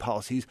privacy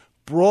policies,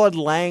 broad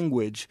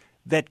language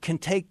that can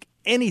take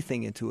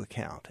anything into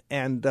account.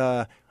 And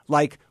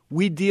Like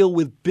we deal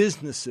with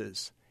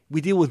businesses. We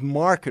deal with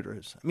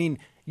marketers. I mean,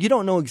 you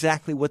don't know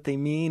exactly what they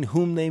mean,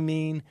 whom they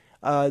mean.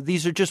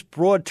 These are just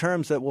broad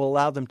terms that will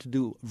allow them to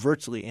do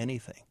virtually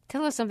anything.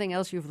 Tell us something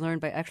else you've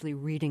learned by actually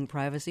reading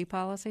privacy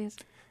policies.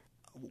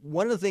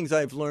 One of the things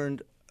I've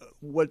learned,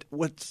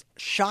 what's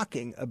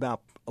shocking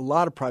about a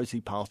lot of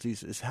privacy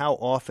policies is how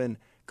often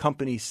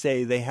companies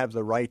say they have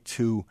the right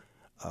to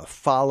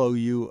follow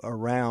you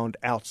around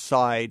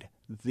outside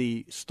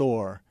the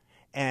store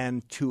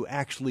and to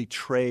actually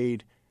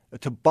trade,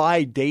 to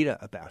buy data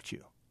about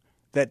you.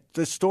 That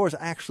the stores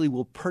actually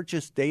will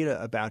purchase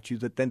data about you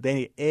that then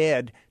they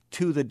add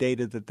to the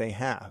data that they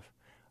have.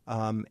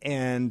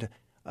 And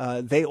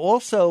they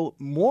also,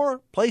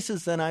 more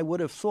places than I would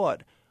have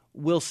thought,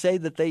 will say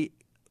that they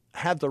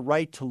have the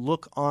right to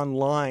look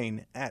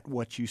online at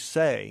what you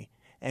say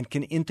and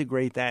can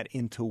integrate that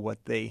into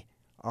what they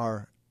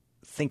are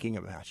thinking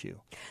about you.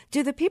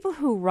 Do the people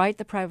who write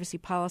the privacy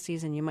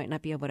policies, and you might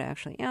not be able to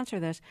actually answer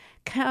this,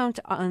 count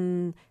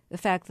on the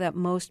fact that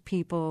most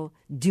people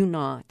do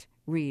not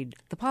read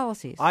the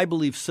policies? I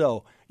believe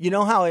so. You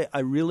know how I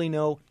really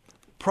know?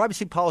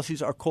 Privacy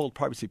policies are called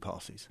privacy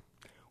policies.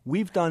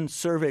 We've done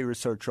survey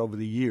research over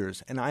the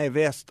years, and I have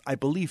asked, I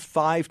believe,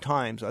 5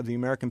 times of the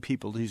American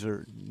people, these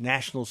are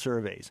national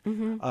surveys,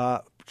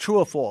 true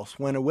or false,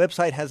 when a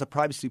website has a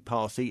privacy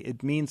policy,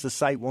 it means the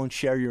site won't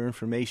share your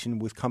information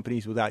with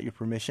companies without your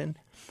permission.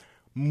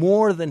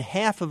 More than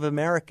half of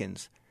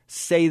Americans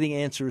say the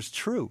answer is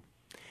true.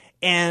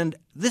 And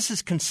this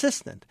is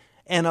consistent.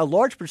 And a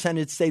large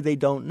percentage say they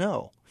don't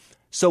know.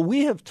 So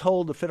we have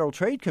told the Federal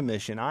Trade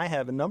Commission, I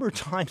have a number of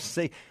times to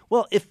say,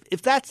 well,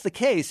 if that's the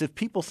case, if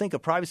people think a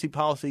privacy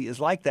policy is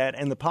like that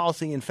and the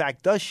policy in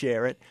fact does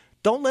share it,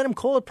 don't let them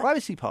call it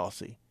privacy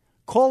policy.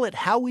 Call it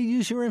how we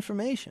use your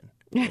information.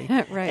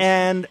 Right.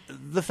 And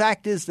the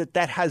fact is that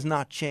has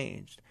not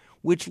changed,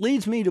 which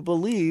leads me to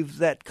believe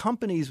that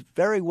companies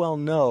very well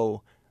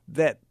know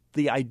that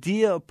the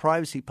idea of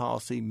privacy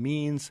policy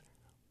means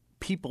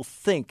people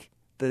think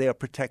that they are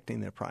protecting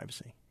their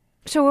privacy.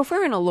 So if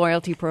we're in a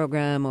loyalty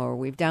program or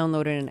we've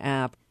downloaded an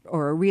app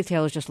or a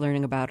retailer is just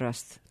learning about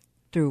us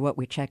through what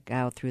we check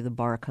out through the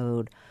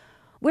barcode,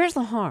 where's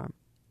the harm?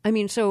 I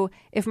mean, so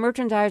if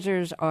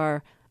merchandisers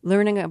are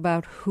learning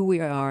about who we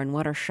are and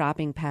what our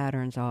shopping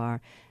patterns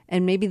are,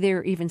 and maybe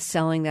they're even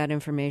selling that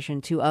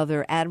information to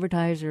other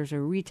advertisers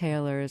or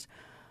retailers,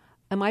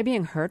 am I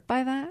being hurt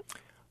by that?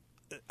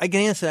 I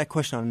can answer that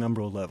question on a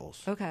number of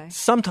levels. Okay.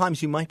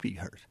 Sometimes you might be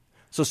hurt.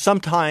 So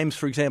sometimes,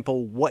 for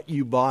example, what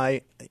you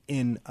buy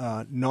in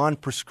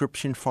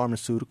non-prescription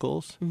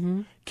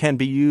pharmaceuticals can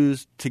be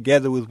used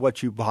together with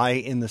what you buy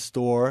in the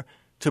store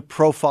to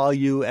profile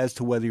you as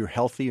to whether you're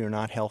healthy or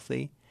not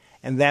healthy.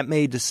 And that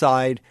may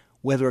decide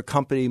whether a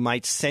company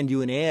might send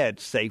you an ad,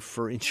 say,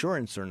 for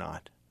insurance or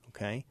not.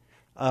 Okay.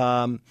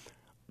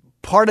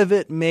 Part of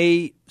it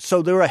may –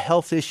 so there are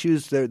health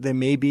issues. They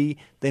may be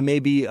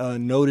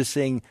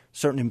noticing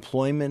certain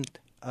employment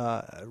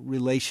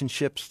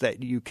relationships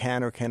that you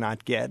can or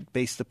cannot get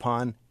based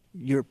upon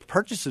your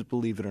purchases,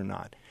 believe it or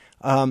not.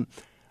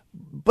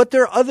 But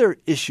there are other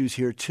issues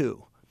here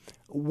too.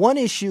 One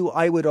issue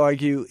I would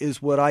argue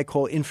is what I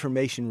call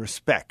information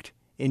respect.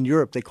 In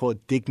Europe, they call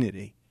it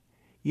dignity.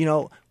 You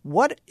know,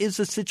 what is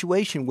a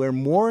situation where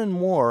more and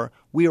more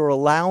we are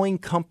allowing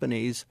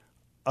companies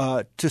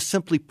to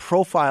simply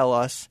profile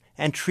us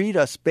and treat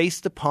us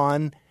based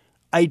upon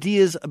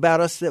ideas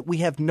about us that we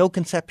have no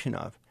conception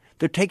of?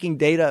 They're taking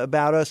data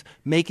about us,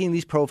 making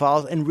these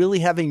profiles, and really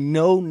having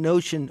no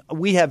notion –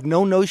 we have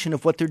no notion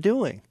of what they're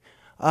doing.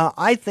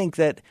 I think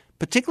that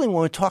particularly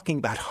when we're talking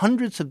about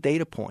hundreds of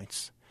data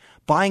points,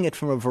 buying it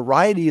from a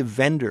variety of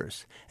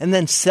vendors, and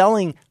then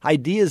selling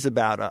ideas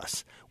about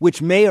us,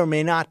 which may or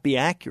may not be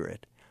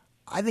accurate,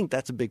 I think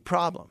that's a big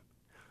problem.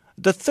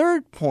 The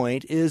third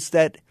point is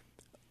that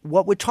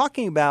what we're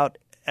talking about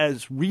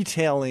as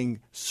retailing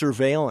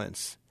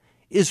surveillance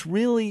is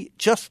really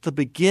just the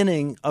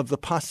beginning of the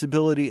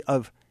possibility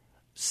of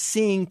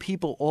seeing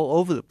people all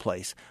over the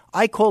place.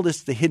 I call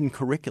this the hidden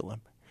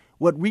curriculum.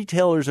 What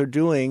retailers are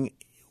doing,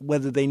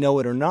 whether they know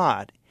it or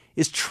not,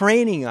 is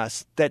training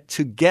us that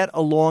to get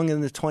along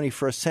in the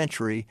 21st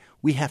century,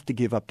 we have to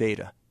give up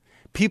data.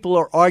 People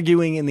are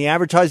arguing in the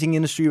advertising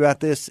industry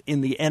about this,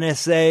 in the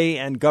NSA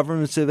and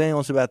government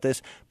surveillance about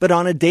this, but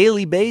on a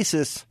daily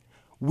basis,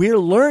 we're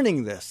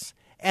learning this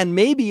and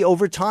maybe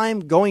over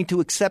time going to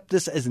accept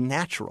this as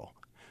natural.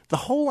 The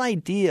whole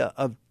idea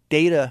of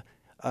data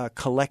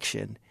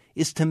collection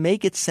is to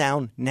make it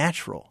sound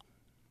natural.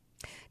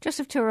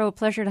 Joseph Turow,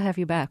 pleasure to have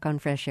you back on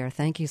Fresh Air.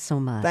 Thank you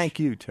so much. Thank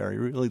you, Terry.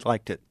 Really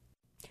liked it.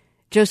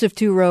 Joseph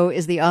Turow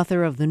is the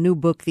author of the new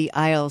book, The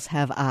Aisles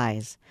Have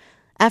Eyes.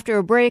 After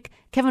a break,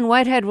 Kevin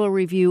Whitehead will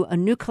review a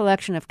new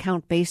collection of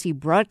Count Basie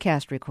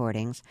broadcast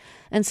recordings,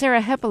 and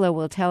Sarah Heppola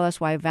will tell us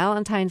why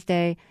Valentine's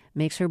Day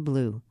makes her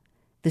blue.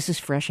 This is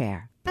Fresh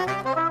Air.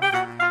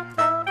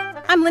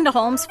 I'm Linda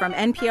Holmes from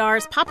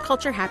NPR's Pop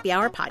Culture Happy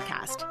Hour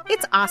podcast.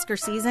 It's Oscar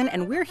season,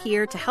 and we're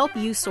here to help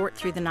you sort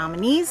through the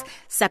nominees,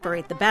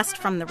 separate the best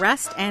from the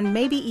rest, and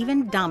maybe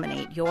even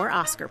dominate your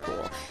Oscar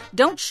pool.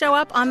 Don't show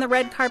up on the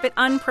red carpet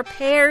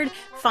unprepared.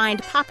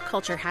 Find Pop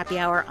Culture Happy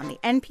Hour on the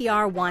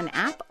NPR One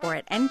app or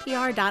at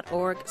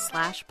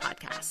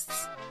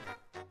npr.org/podcasts.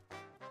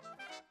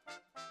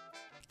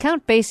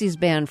 Count Basie's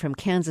band from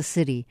Kansas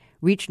City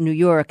reached New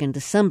York in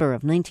December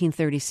of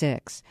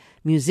 1936.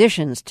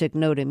 Musicians took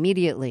note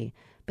immediately,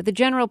 but the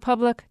general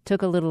public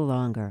took a little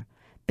longer.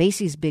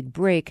 Basie's big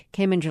break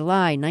came in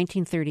July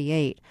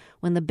 1938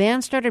 when the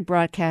band started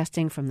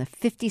broadcasting from the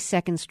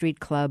 52nd Street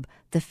Club,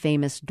 The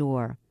Famous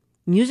Door.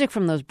 Music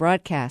from those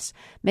broadcasts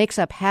makes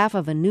up half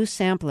of a new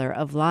sampler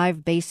of live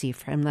Basie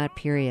from that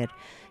period.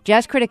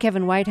 Jazz critic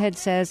Kevin Whitehead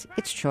says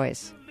it's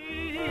choice.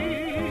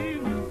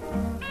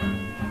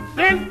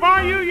 Sent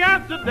for you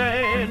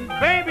yesterday,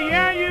 baby,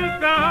 here you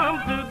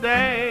come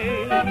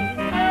today.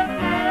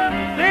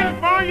 Sent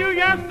for you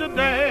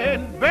yesterday,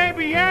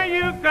 baby, here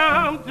you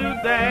come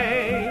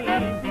today.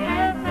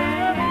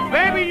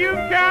 Baby, you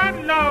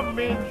can't love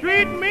me,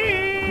 treat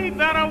me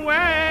that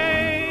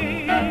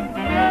way.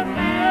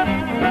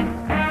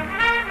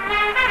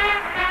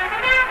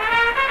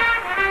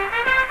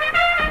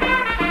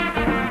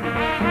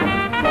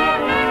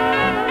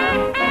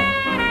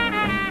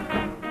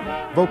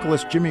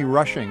 Vocalist Jimmy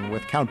Rushing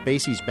with Count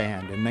Basie's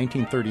band in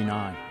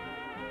 1939.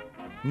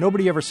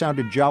 Nobody ever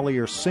sounded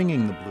jollier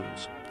singing the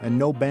blues, and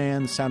no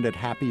band sounded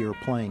happier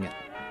playing it.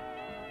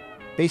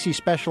 Basie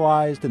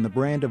specialized in the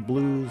brand of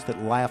blues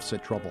that laughs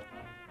at trouble.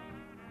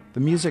 The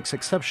music's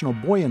exceptional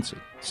buoyancy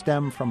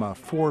stemmed from a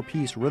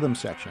four-piece rhythm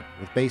section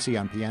with Basie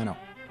on piano.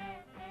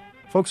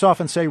 Folks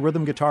often say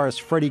rhythm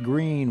guitarist Freddie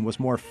Green was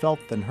more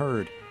felt than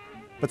heard,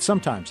 but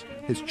sometimes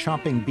his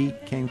chomping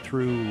beat came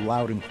through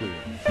loud and clear.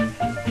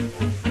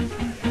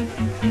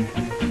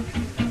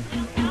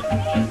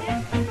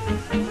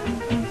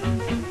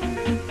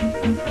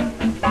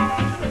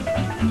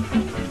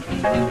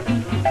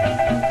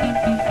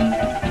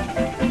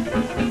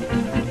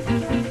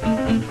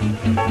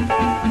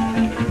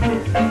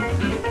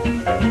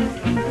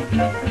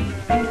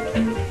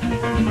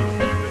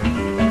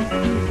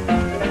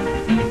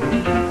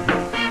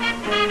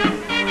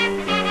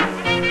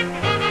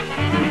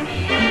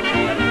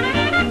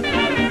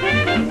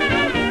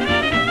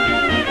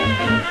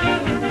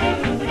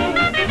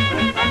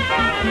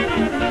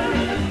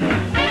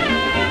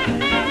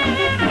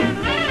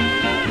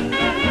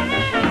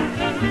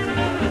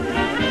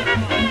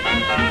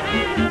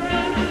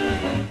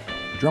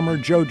 Drummer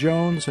Joe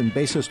Jones and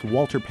bassist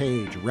Walter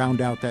Page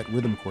round out that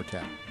rhythm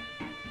quartet.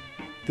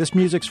 This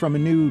music's from a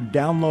new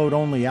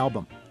download-only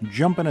album,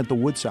 Jumpin' at the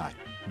Woodside,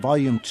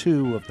 Volume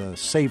 2 of the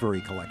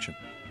Savory Collection.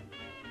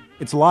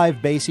 It's live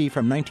Basie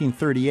from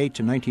 1938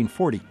 to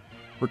 1940,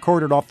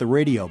 recorded off the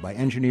radio by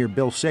engineer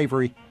Bill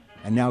Savory,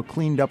 and now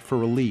cleaned up for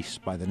release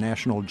by the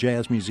National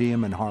Jazz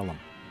Museum in Harlem.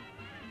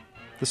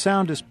 The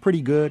sound is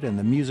pretty good and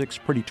the music's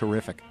pretty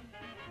terrific.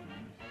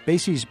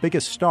 Basie's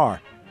biggest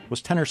star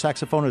was tenor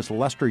saxophonist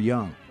Lester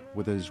Young,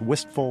 with his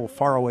wistful,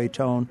 faraway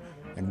tone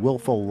and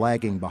willful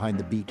lagging behind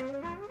the beat.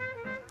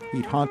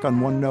 He'd honk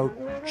on one note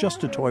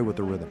just to toy with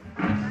the rhythm.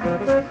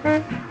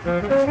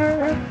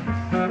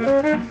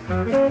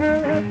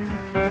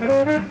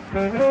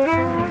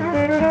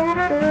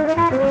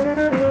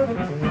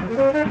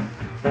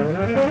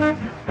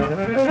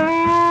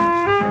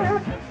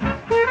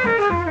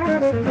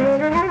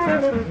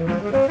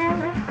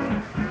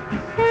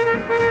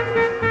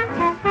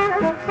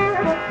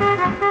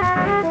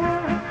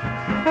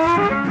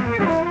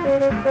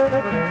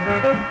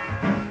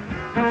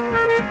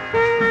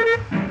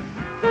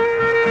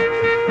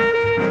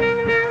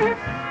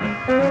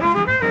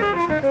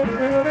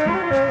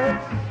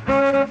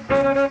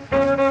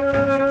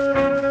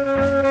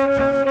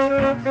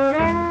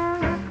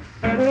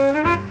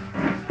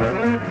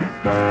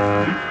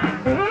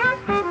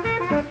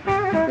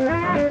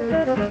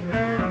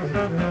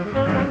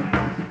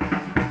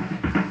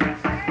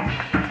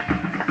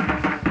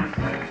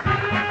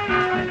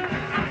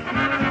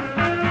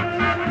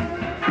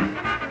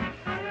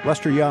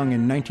 Lester Young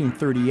in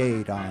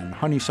 1938 on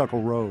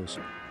Honeysuckle Rose.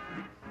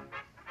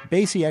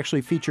 Basie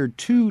actually featured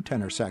two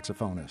tenor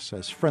saxophonists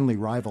as friendly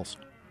rivals.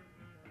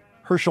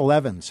 Herschel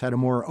Evans had a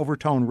more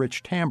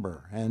overtone-rich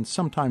timbre and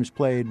sometimes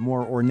played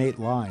more ornate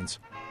lines,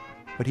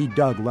 but he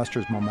dug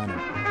Lester's momentum.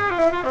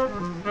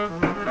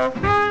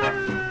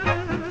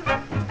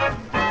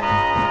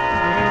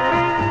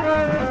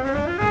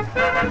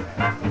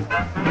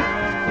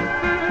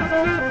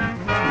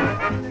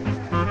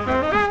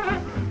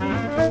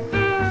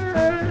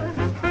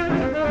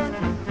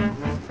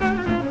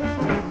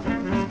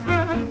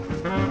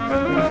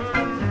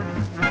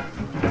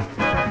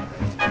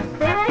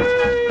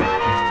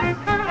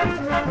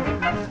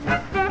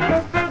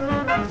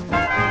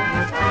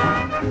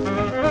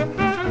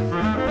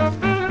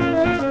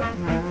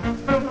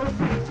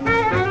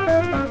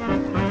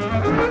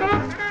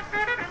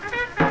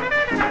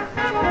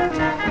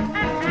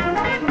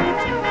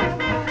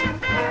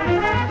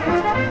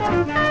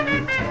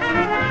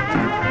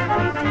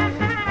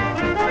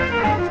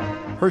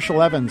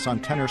 Herschel Evans on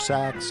tenor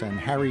sax, and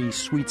Harry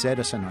Sweets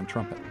Edison on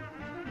trumpet.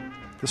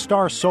 The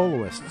star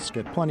soloists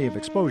get plenty of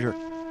exposure,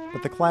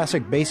 but the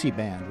classic Basie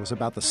band was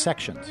about the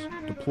sections,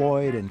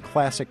 deployed in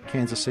classic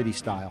Kansas City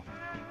style.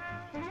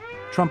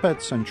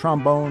 Trumpets and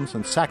trombones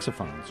and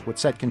saxophones would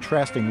set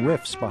contrasting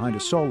riffs behind a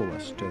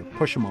soloist to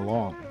push him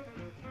along.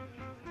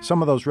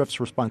 Some of those riffs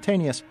were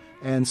spontaneous,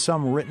 and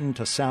some written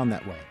to sound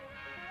that way.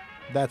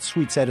 That's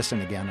Sweets Edison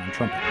again on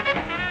trumpet.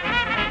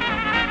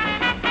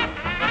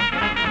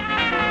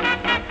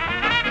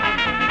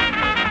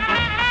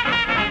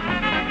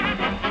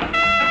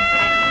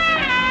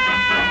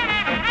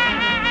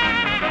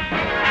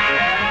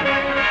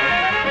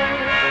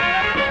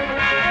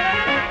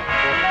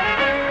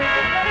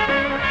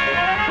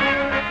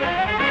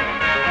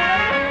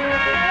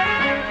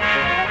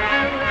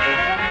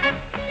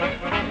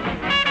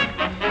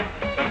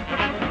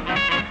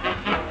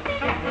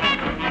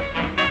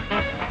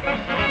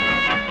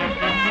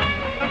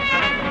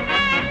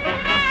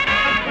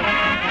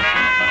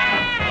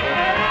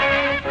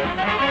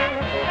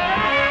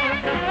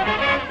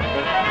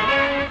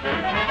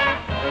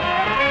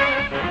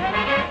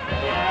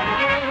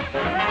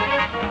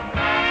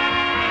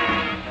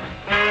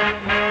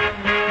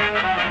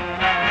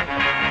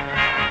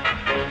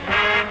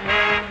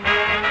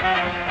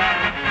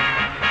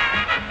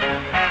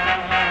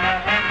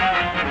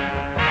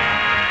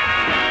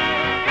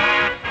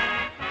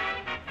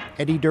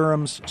 Eddie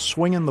Durham's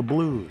Swingin' the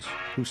Blues,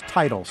 whose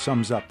title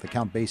sums up the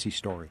Count Basie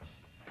story.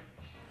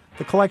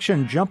 The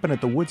collection Jumpin' at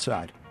the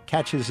Woodside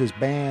catches his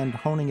band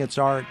honing its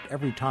art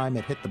every time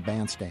it hit the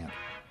bandstand.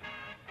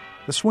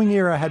 The swing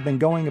era had been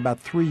going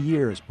about 3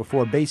 years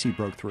before Basie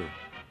broke through.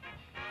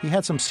 He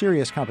had some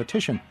serious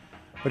competition,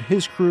 but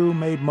his crew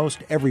made most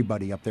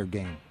everybody up their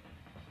game.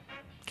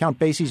 Count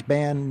Basie's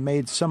band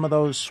made some of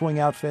those swing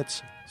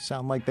outfits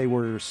sound like they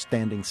were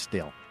standing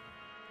still.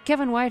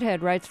 Kevin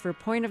Whitehead writes for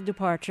Point of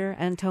Departure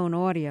and Tone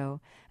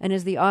Audio and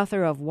is the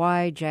author of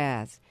Why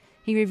Jazz.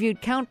 He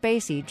reviewed Count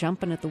Basie,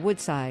 Jumpin' at the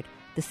Woodside,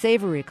 the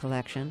Savory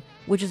Collection,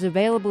 which is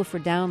available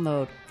for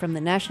download from the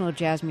National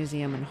Jazz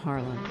Museum in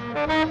Harlem.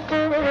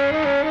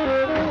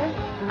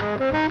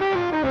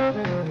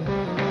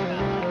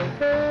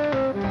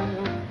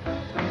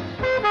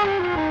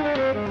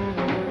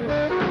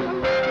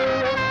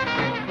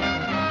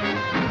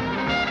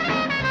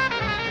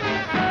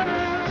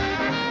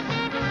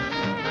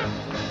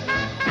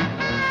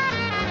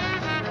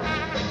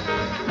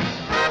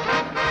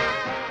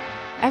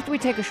 After we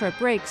take a short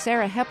break,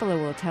 Sarah Heppola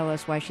will tell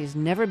us why she's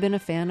never been a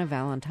fan of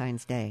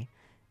Valentine's Day.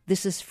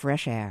 This is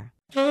Fresh Air.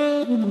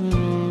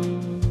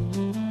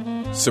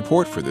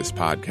 Support for this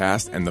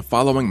podcast and the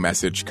following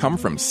message come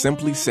from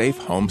Simply Safe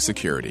Home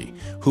Security,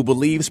 who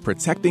believes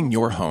protecting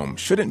your home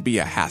shouldn't be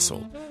a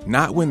hassle,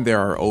 not when there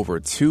are over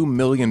 2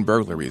 million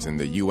burglaries in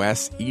the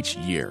U.S. each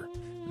year.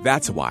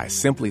 That's why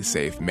Simply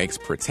Safe makes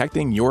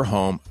protecting your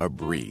home a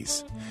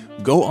breeze.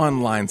 Go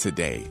online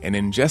today, and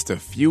in just a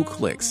few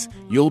clicks,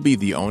 you'll be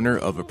the owner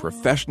of a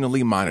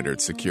professionally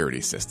monitored security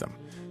system.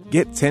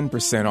 Get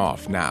 10%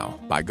 off now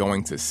by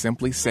going to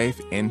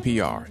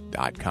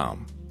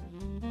simplysafenpr.com.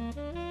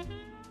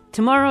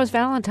 Tomorrow is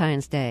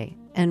Valentine's Day,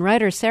 and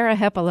writer Sarah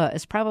Heppola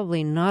is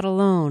probably not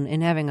alone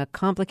in having a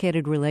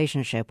complicated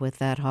relationship with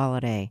that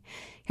holiday.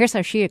 Here's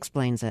how she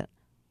explains it.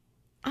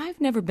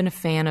 I've never been a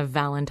fan of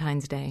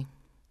Valentine's Day.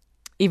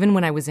 Even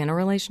when I was in a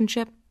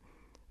relationship,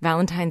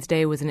 Valentine's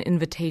Day was an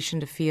invitation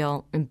to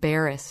feel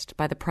embarrassed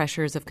by the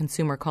pressures of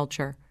consumer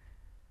culture,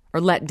 or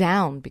let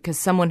down because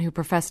someone who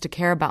professed to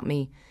care about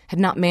me had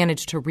not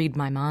managed to read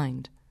my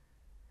mind.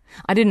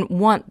 I didn't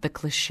want the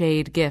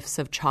cliched gifts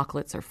of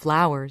chocolates or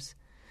flowers,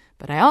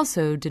 but I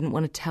also didn't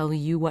want to tell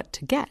you what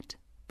to get,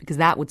 because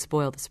that would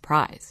spoil the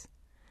surprise.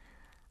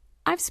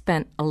 I've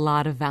spent a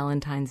lot of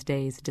Valentine's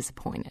Days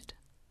disappointed.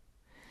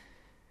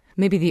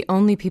 Maybe the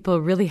only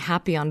people really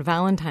happy on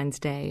Valentine's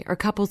Day are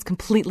couples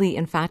completely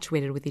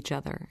infatuated with each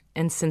other,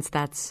 and since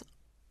that's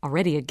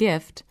already a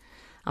gift,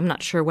 I'm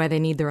not sure why they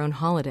need their own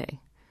holiday.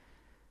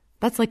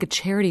 That's like a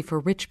charity for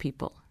rich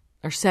people,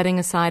 or setting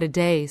aside a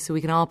day so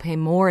we can all pay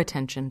more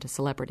attention to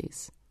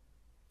celebrities.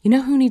 You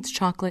know who needs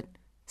chocolate?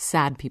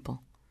 Sad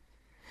people.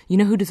 You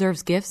know who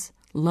deserves gifts?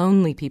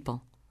 Lonely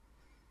people.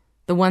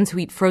 The ones who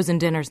eat frozen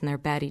dinners in their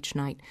bed each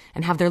night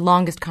and have their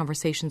longest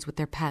conversations with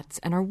their pets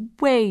and are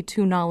way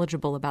too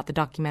knowledgeable about the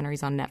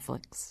documentaries on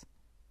Netflix.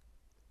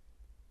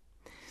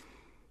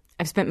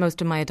 I've spent most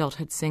of my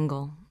adulthood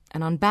single,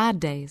 and on bad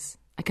days,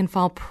 I can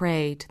fall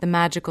prey to the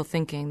magical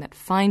thinking that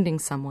finding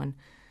someone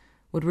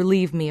would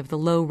relieve me of the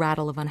low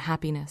rattle of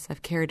unhappiness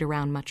I've carried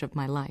around much of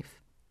my life.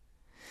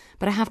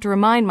 But I have to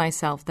remind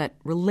myself that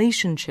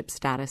relationship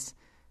status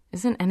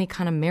isn't any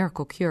kind of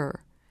miracle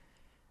cure.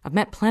 I've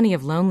met plenty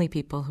of lonely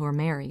people who are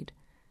married,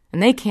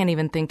 and they can't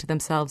even think to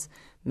themselves,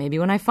 maybe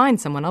when I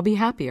find someone I'll be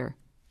happier.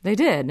 They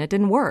did, and it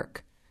didn't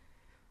work.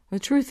 The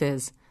truth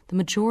is, the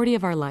majority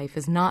of our life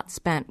is not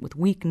spent with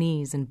weak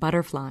knees and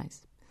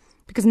butterflies,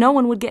 because no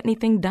one would get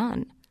anything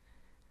done.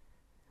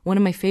 One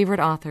of my favorite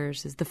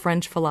authors is the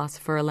French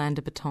philosopher Alain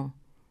de Botton.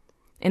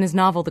 In his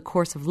novel The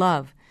Course of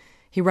Love,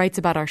 He writes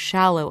about our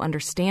shallow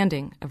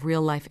understanding of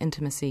real-life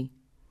intimacy.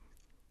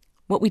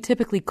 What we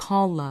typically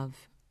call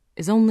love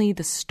is only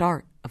the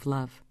start of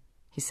love,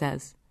 he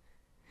says.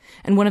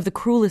 And one of the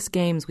cruelest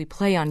games we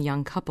play on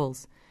young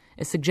couples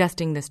is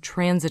suggesting this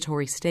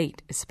transitory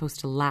state is supposed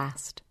to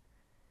last.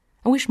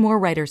 I wish more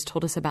writers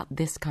told us about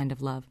this kind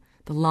of love,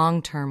 the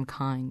long-term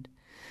kind,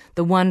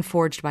 the one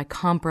forged by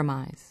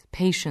compromise,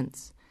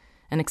 patience,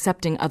 and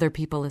accepting other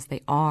people as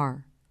they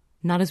are,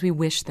 not as we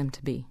wish them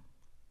to be.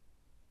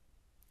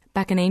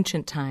 Back in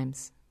ancient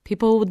times,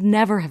 people would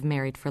never have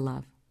married for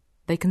love.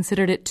 They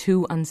considered it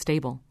too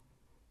unstable.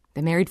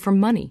 They married for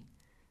money.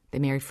 They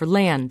married for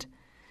land.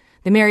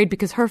 They married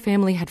because her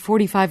family had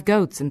 45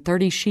 goats and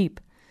 30 sheep.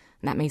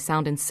 And that may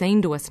sound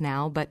insane to us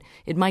now, but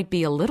it might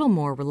be a little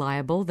more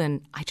reliable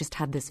than I just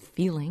had this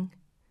feeling.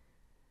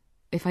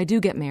 If I do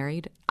get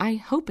married, I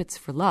hope it's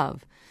for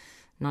love,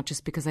 not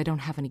just because I don't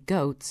have any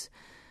goats,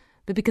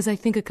 but because I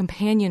think a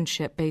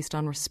companionship based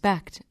on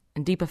respect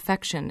and deep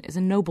affection is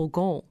a noble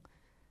goal.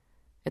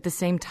 At the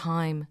same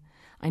time,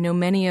 I know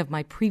many of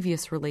my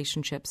previous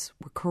relationships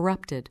were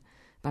corrupted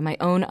by my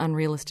own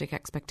unrealistic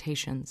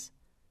expectations,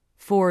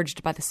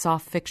 forged by the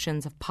soft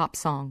fictions of pop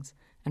songs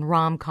and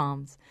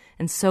rom-coms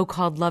and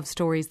so-called love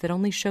stories that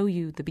only show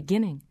you the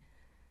beginning.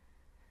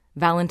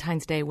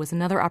 Valentine's Day was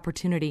another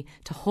opportunity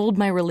to hold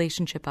my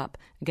relationship up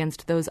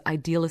against those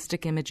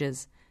idealistic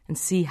images and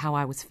see how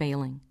I was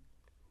failing.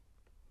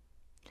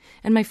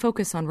 And my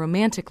focus on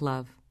romantic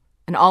love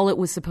and all it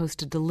was supposed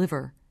to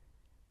deliver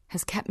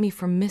has kept me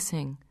from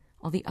missing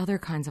all the other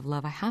kinds of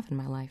love I have in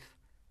my life.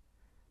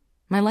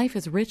 My life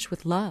is rich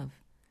with love,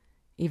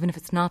 even if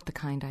it's not the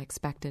kind I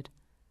expected.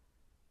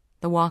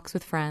 The walks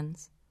with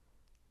friends,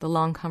 the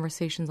long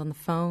conversations on the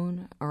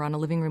phone or on a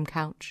living room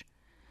couch,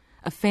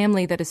 a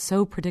family that is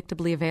so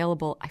predictably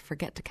available I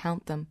forget to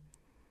count them,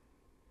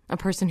 a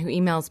person who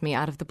emails me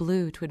out of the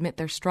blue to admit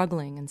they're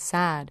struggling and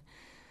sad,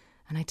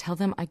 and I tell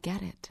them I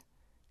get it,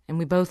 and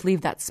we both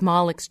leave that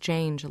small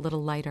exchange a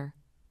little lighter.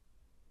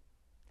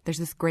 There's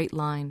this great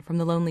line from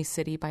The Lonely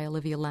City by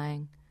Olivia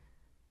Lang.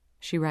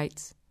 She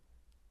writes,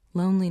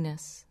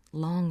 "Loneliness,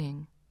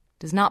 longing,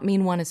 does not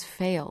mean one has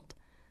failed,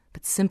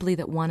 but simply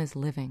that one is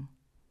living."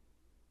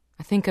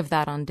 I think of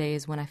that on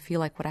days when I feel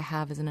like what I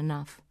have isn't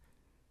enough.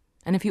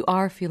 And if you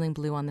are feeling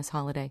blue on this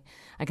holiday,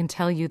 I can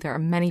tell you there are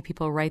many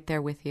people right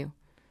there with you.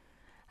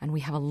 And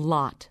we have a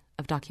lot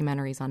of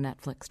documentaries on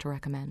Netflix to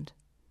recommend.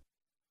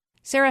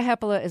 Sarah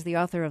Hepola is the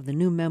author of the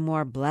new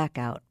memoir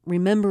Blackout,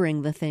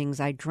 Remembering the Things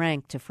I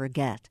Drank to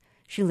Forget.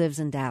 She lives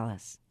in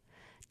Dallas.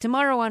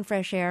 Tomorrow on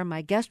Fresh Air,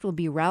 my guest will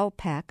be Raoul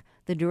Peck,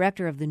 the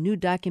director of the new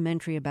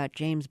documentary about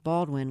James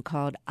Baldwin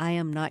called I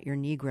Am Not Your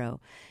Negro.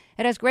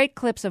 It has great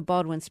clips of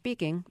Baldwin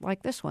speaking,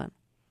 like this one.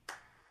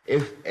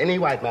 If any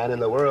white man in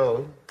the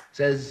world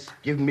says,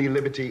 "Give me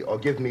liberty or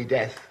give me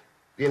death,"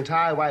 the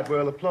entire white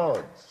world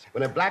applauds.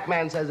 When a black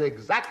man says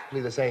exactly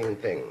the same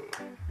thing,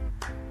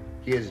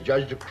 he is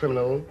judged a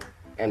criminal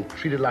and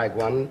treated like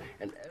one.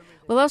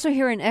 We'll also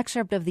hear an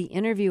excerpt of the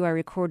interview I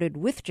recorded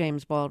with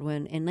James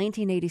Baldwin in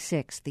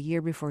 1986, the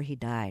year before he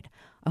died.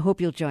 I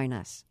hope you'll join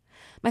us.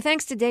 My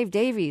thanks to Dave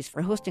Davies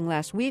for hosting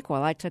last week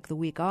while I took the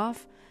week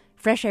off.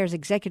 Fresh Air's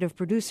executive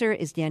producer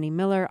is Danny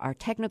Miller. Our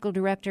technical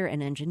director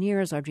and engineer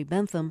is Audrey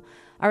Bentham.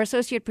 Our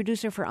associate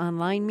producer for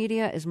online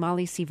media is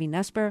Molly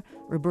Seavy-Nesper.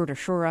 Roberta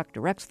Shorrock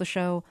directs the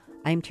show.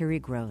 I'm Terry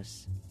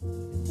Gross.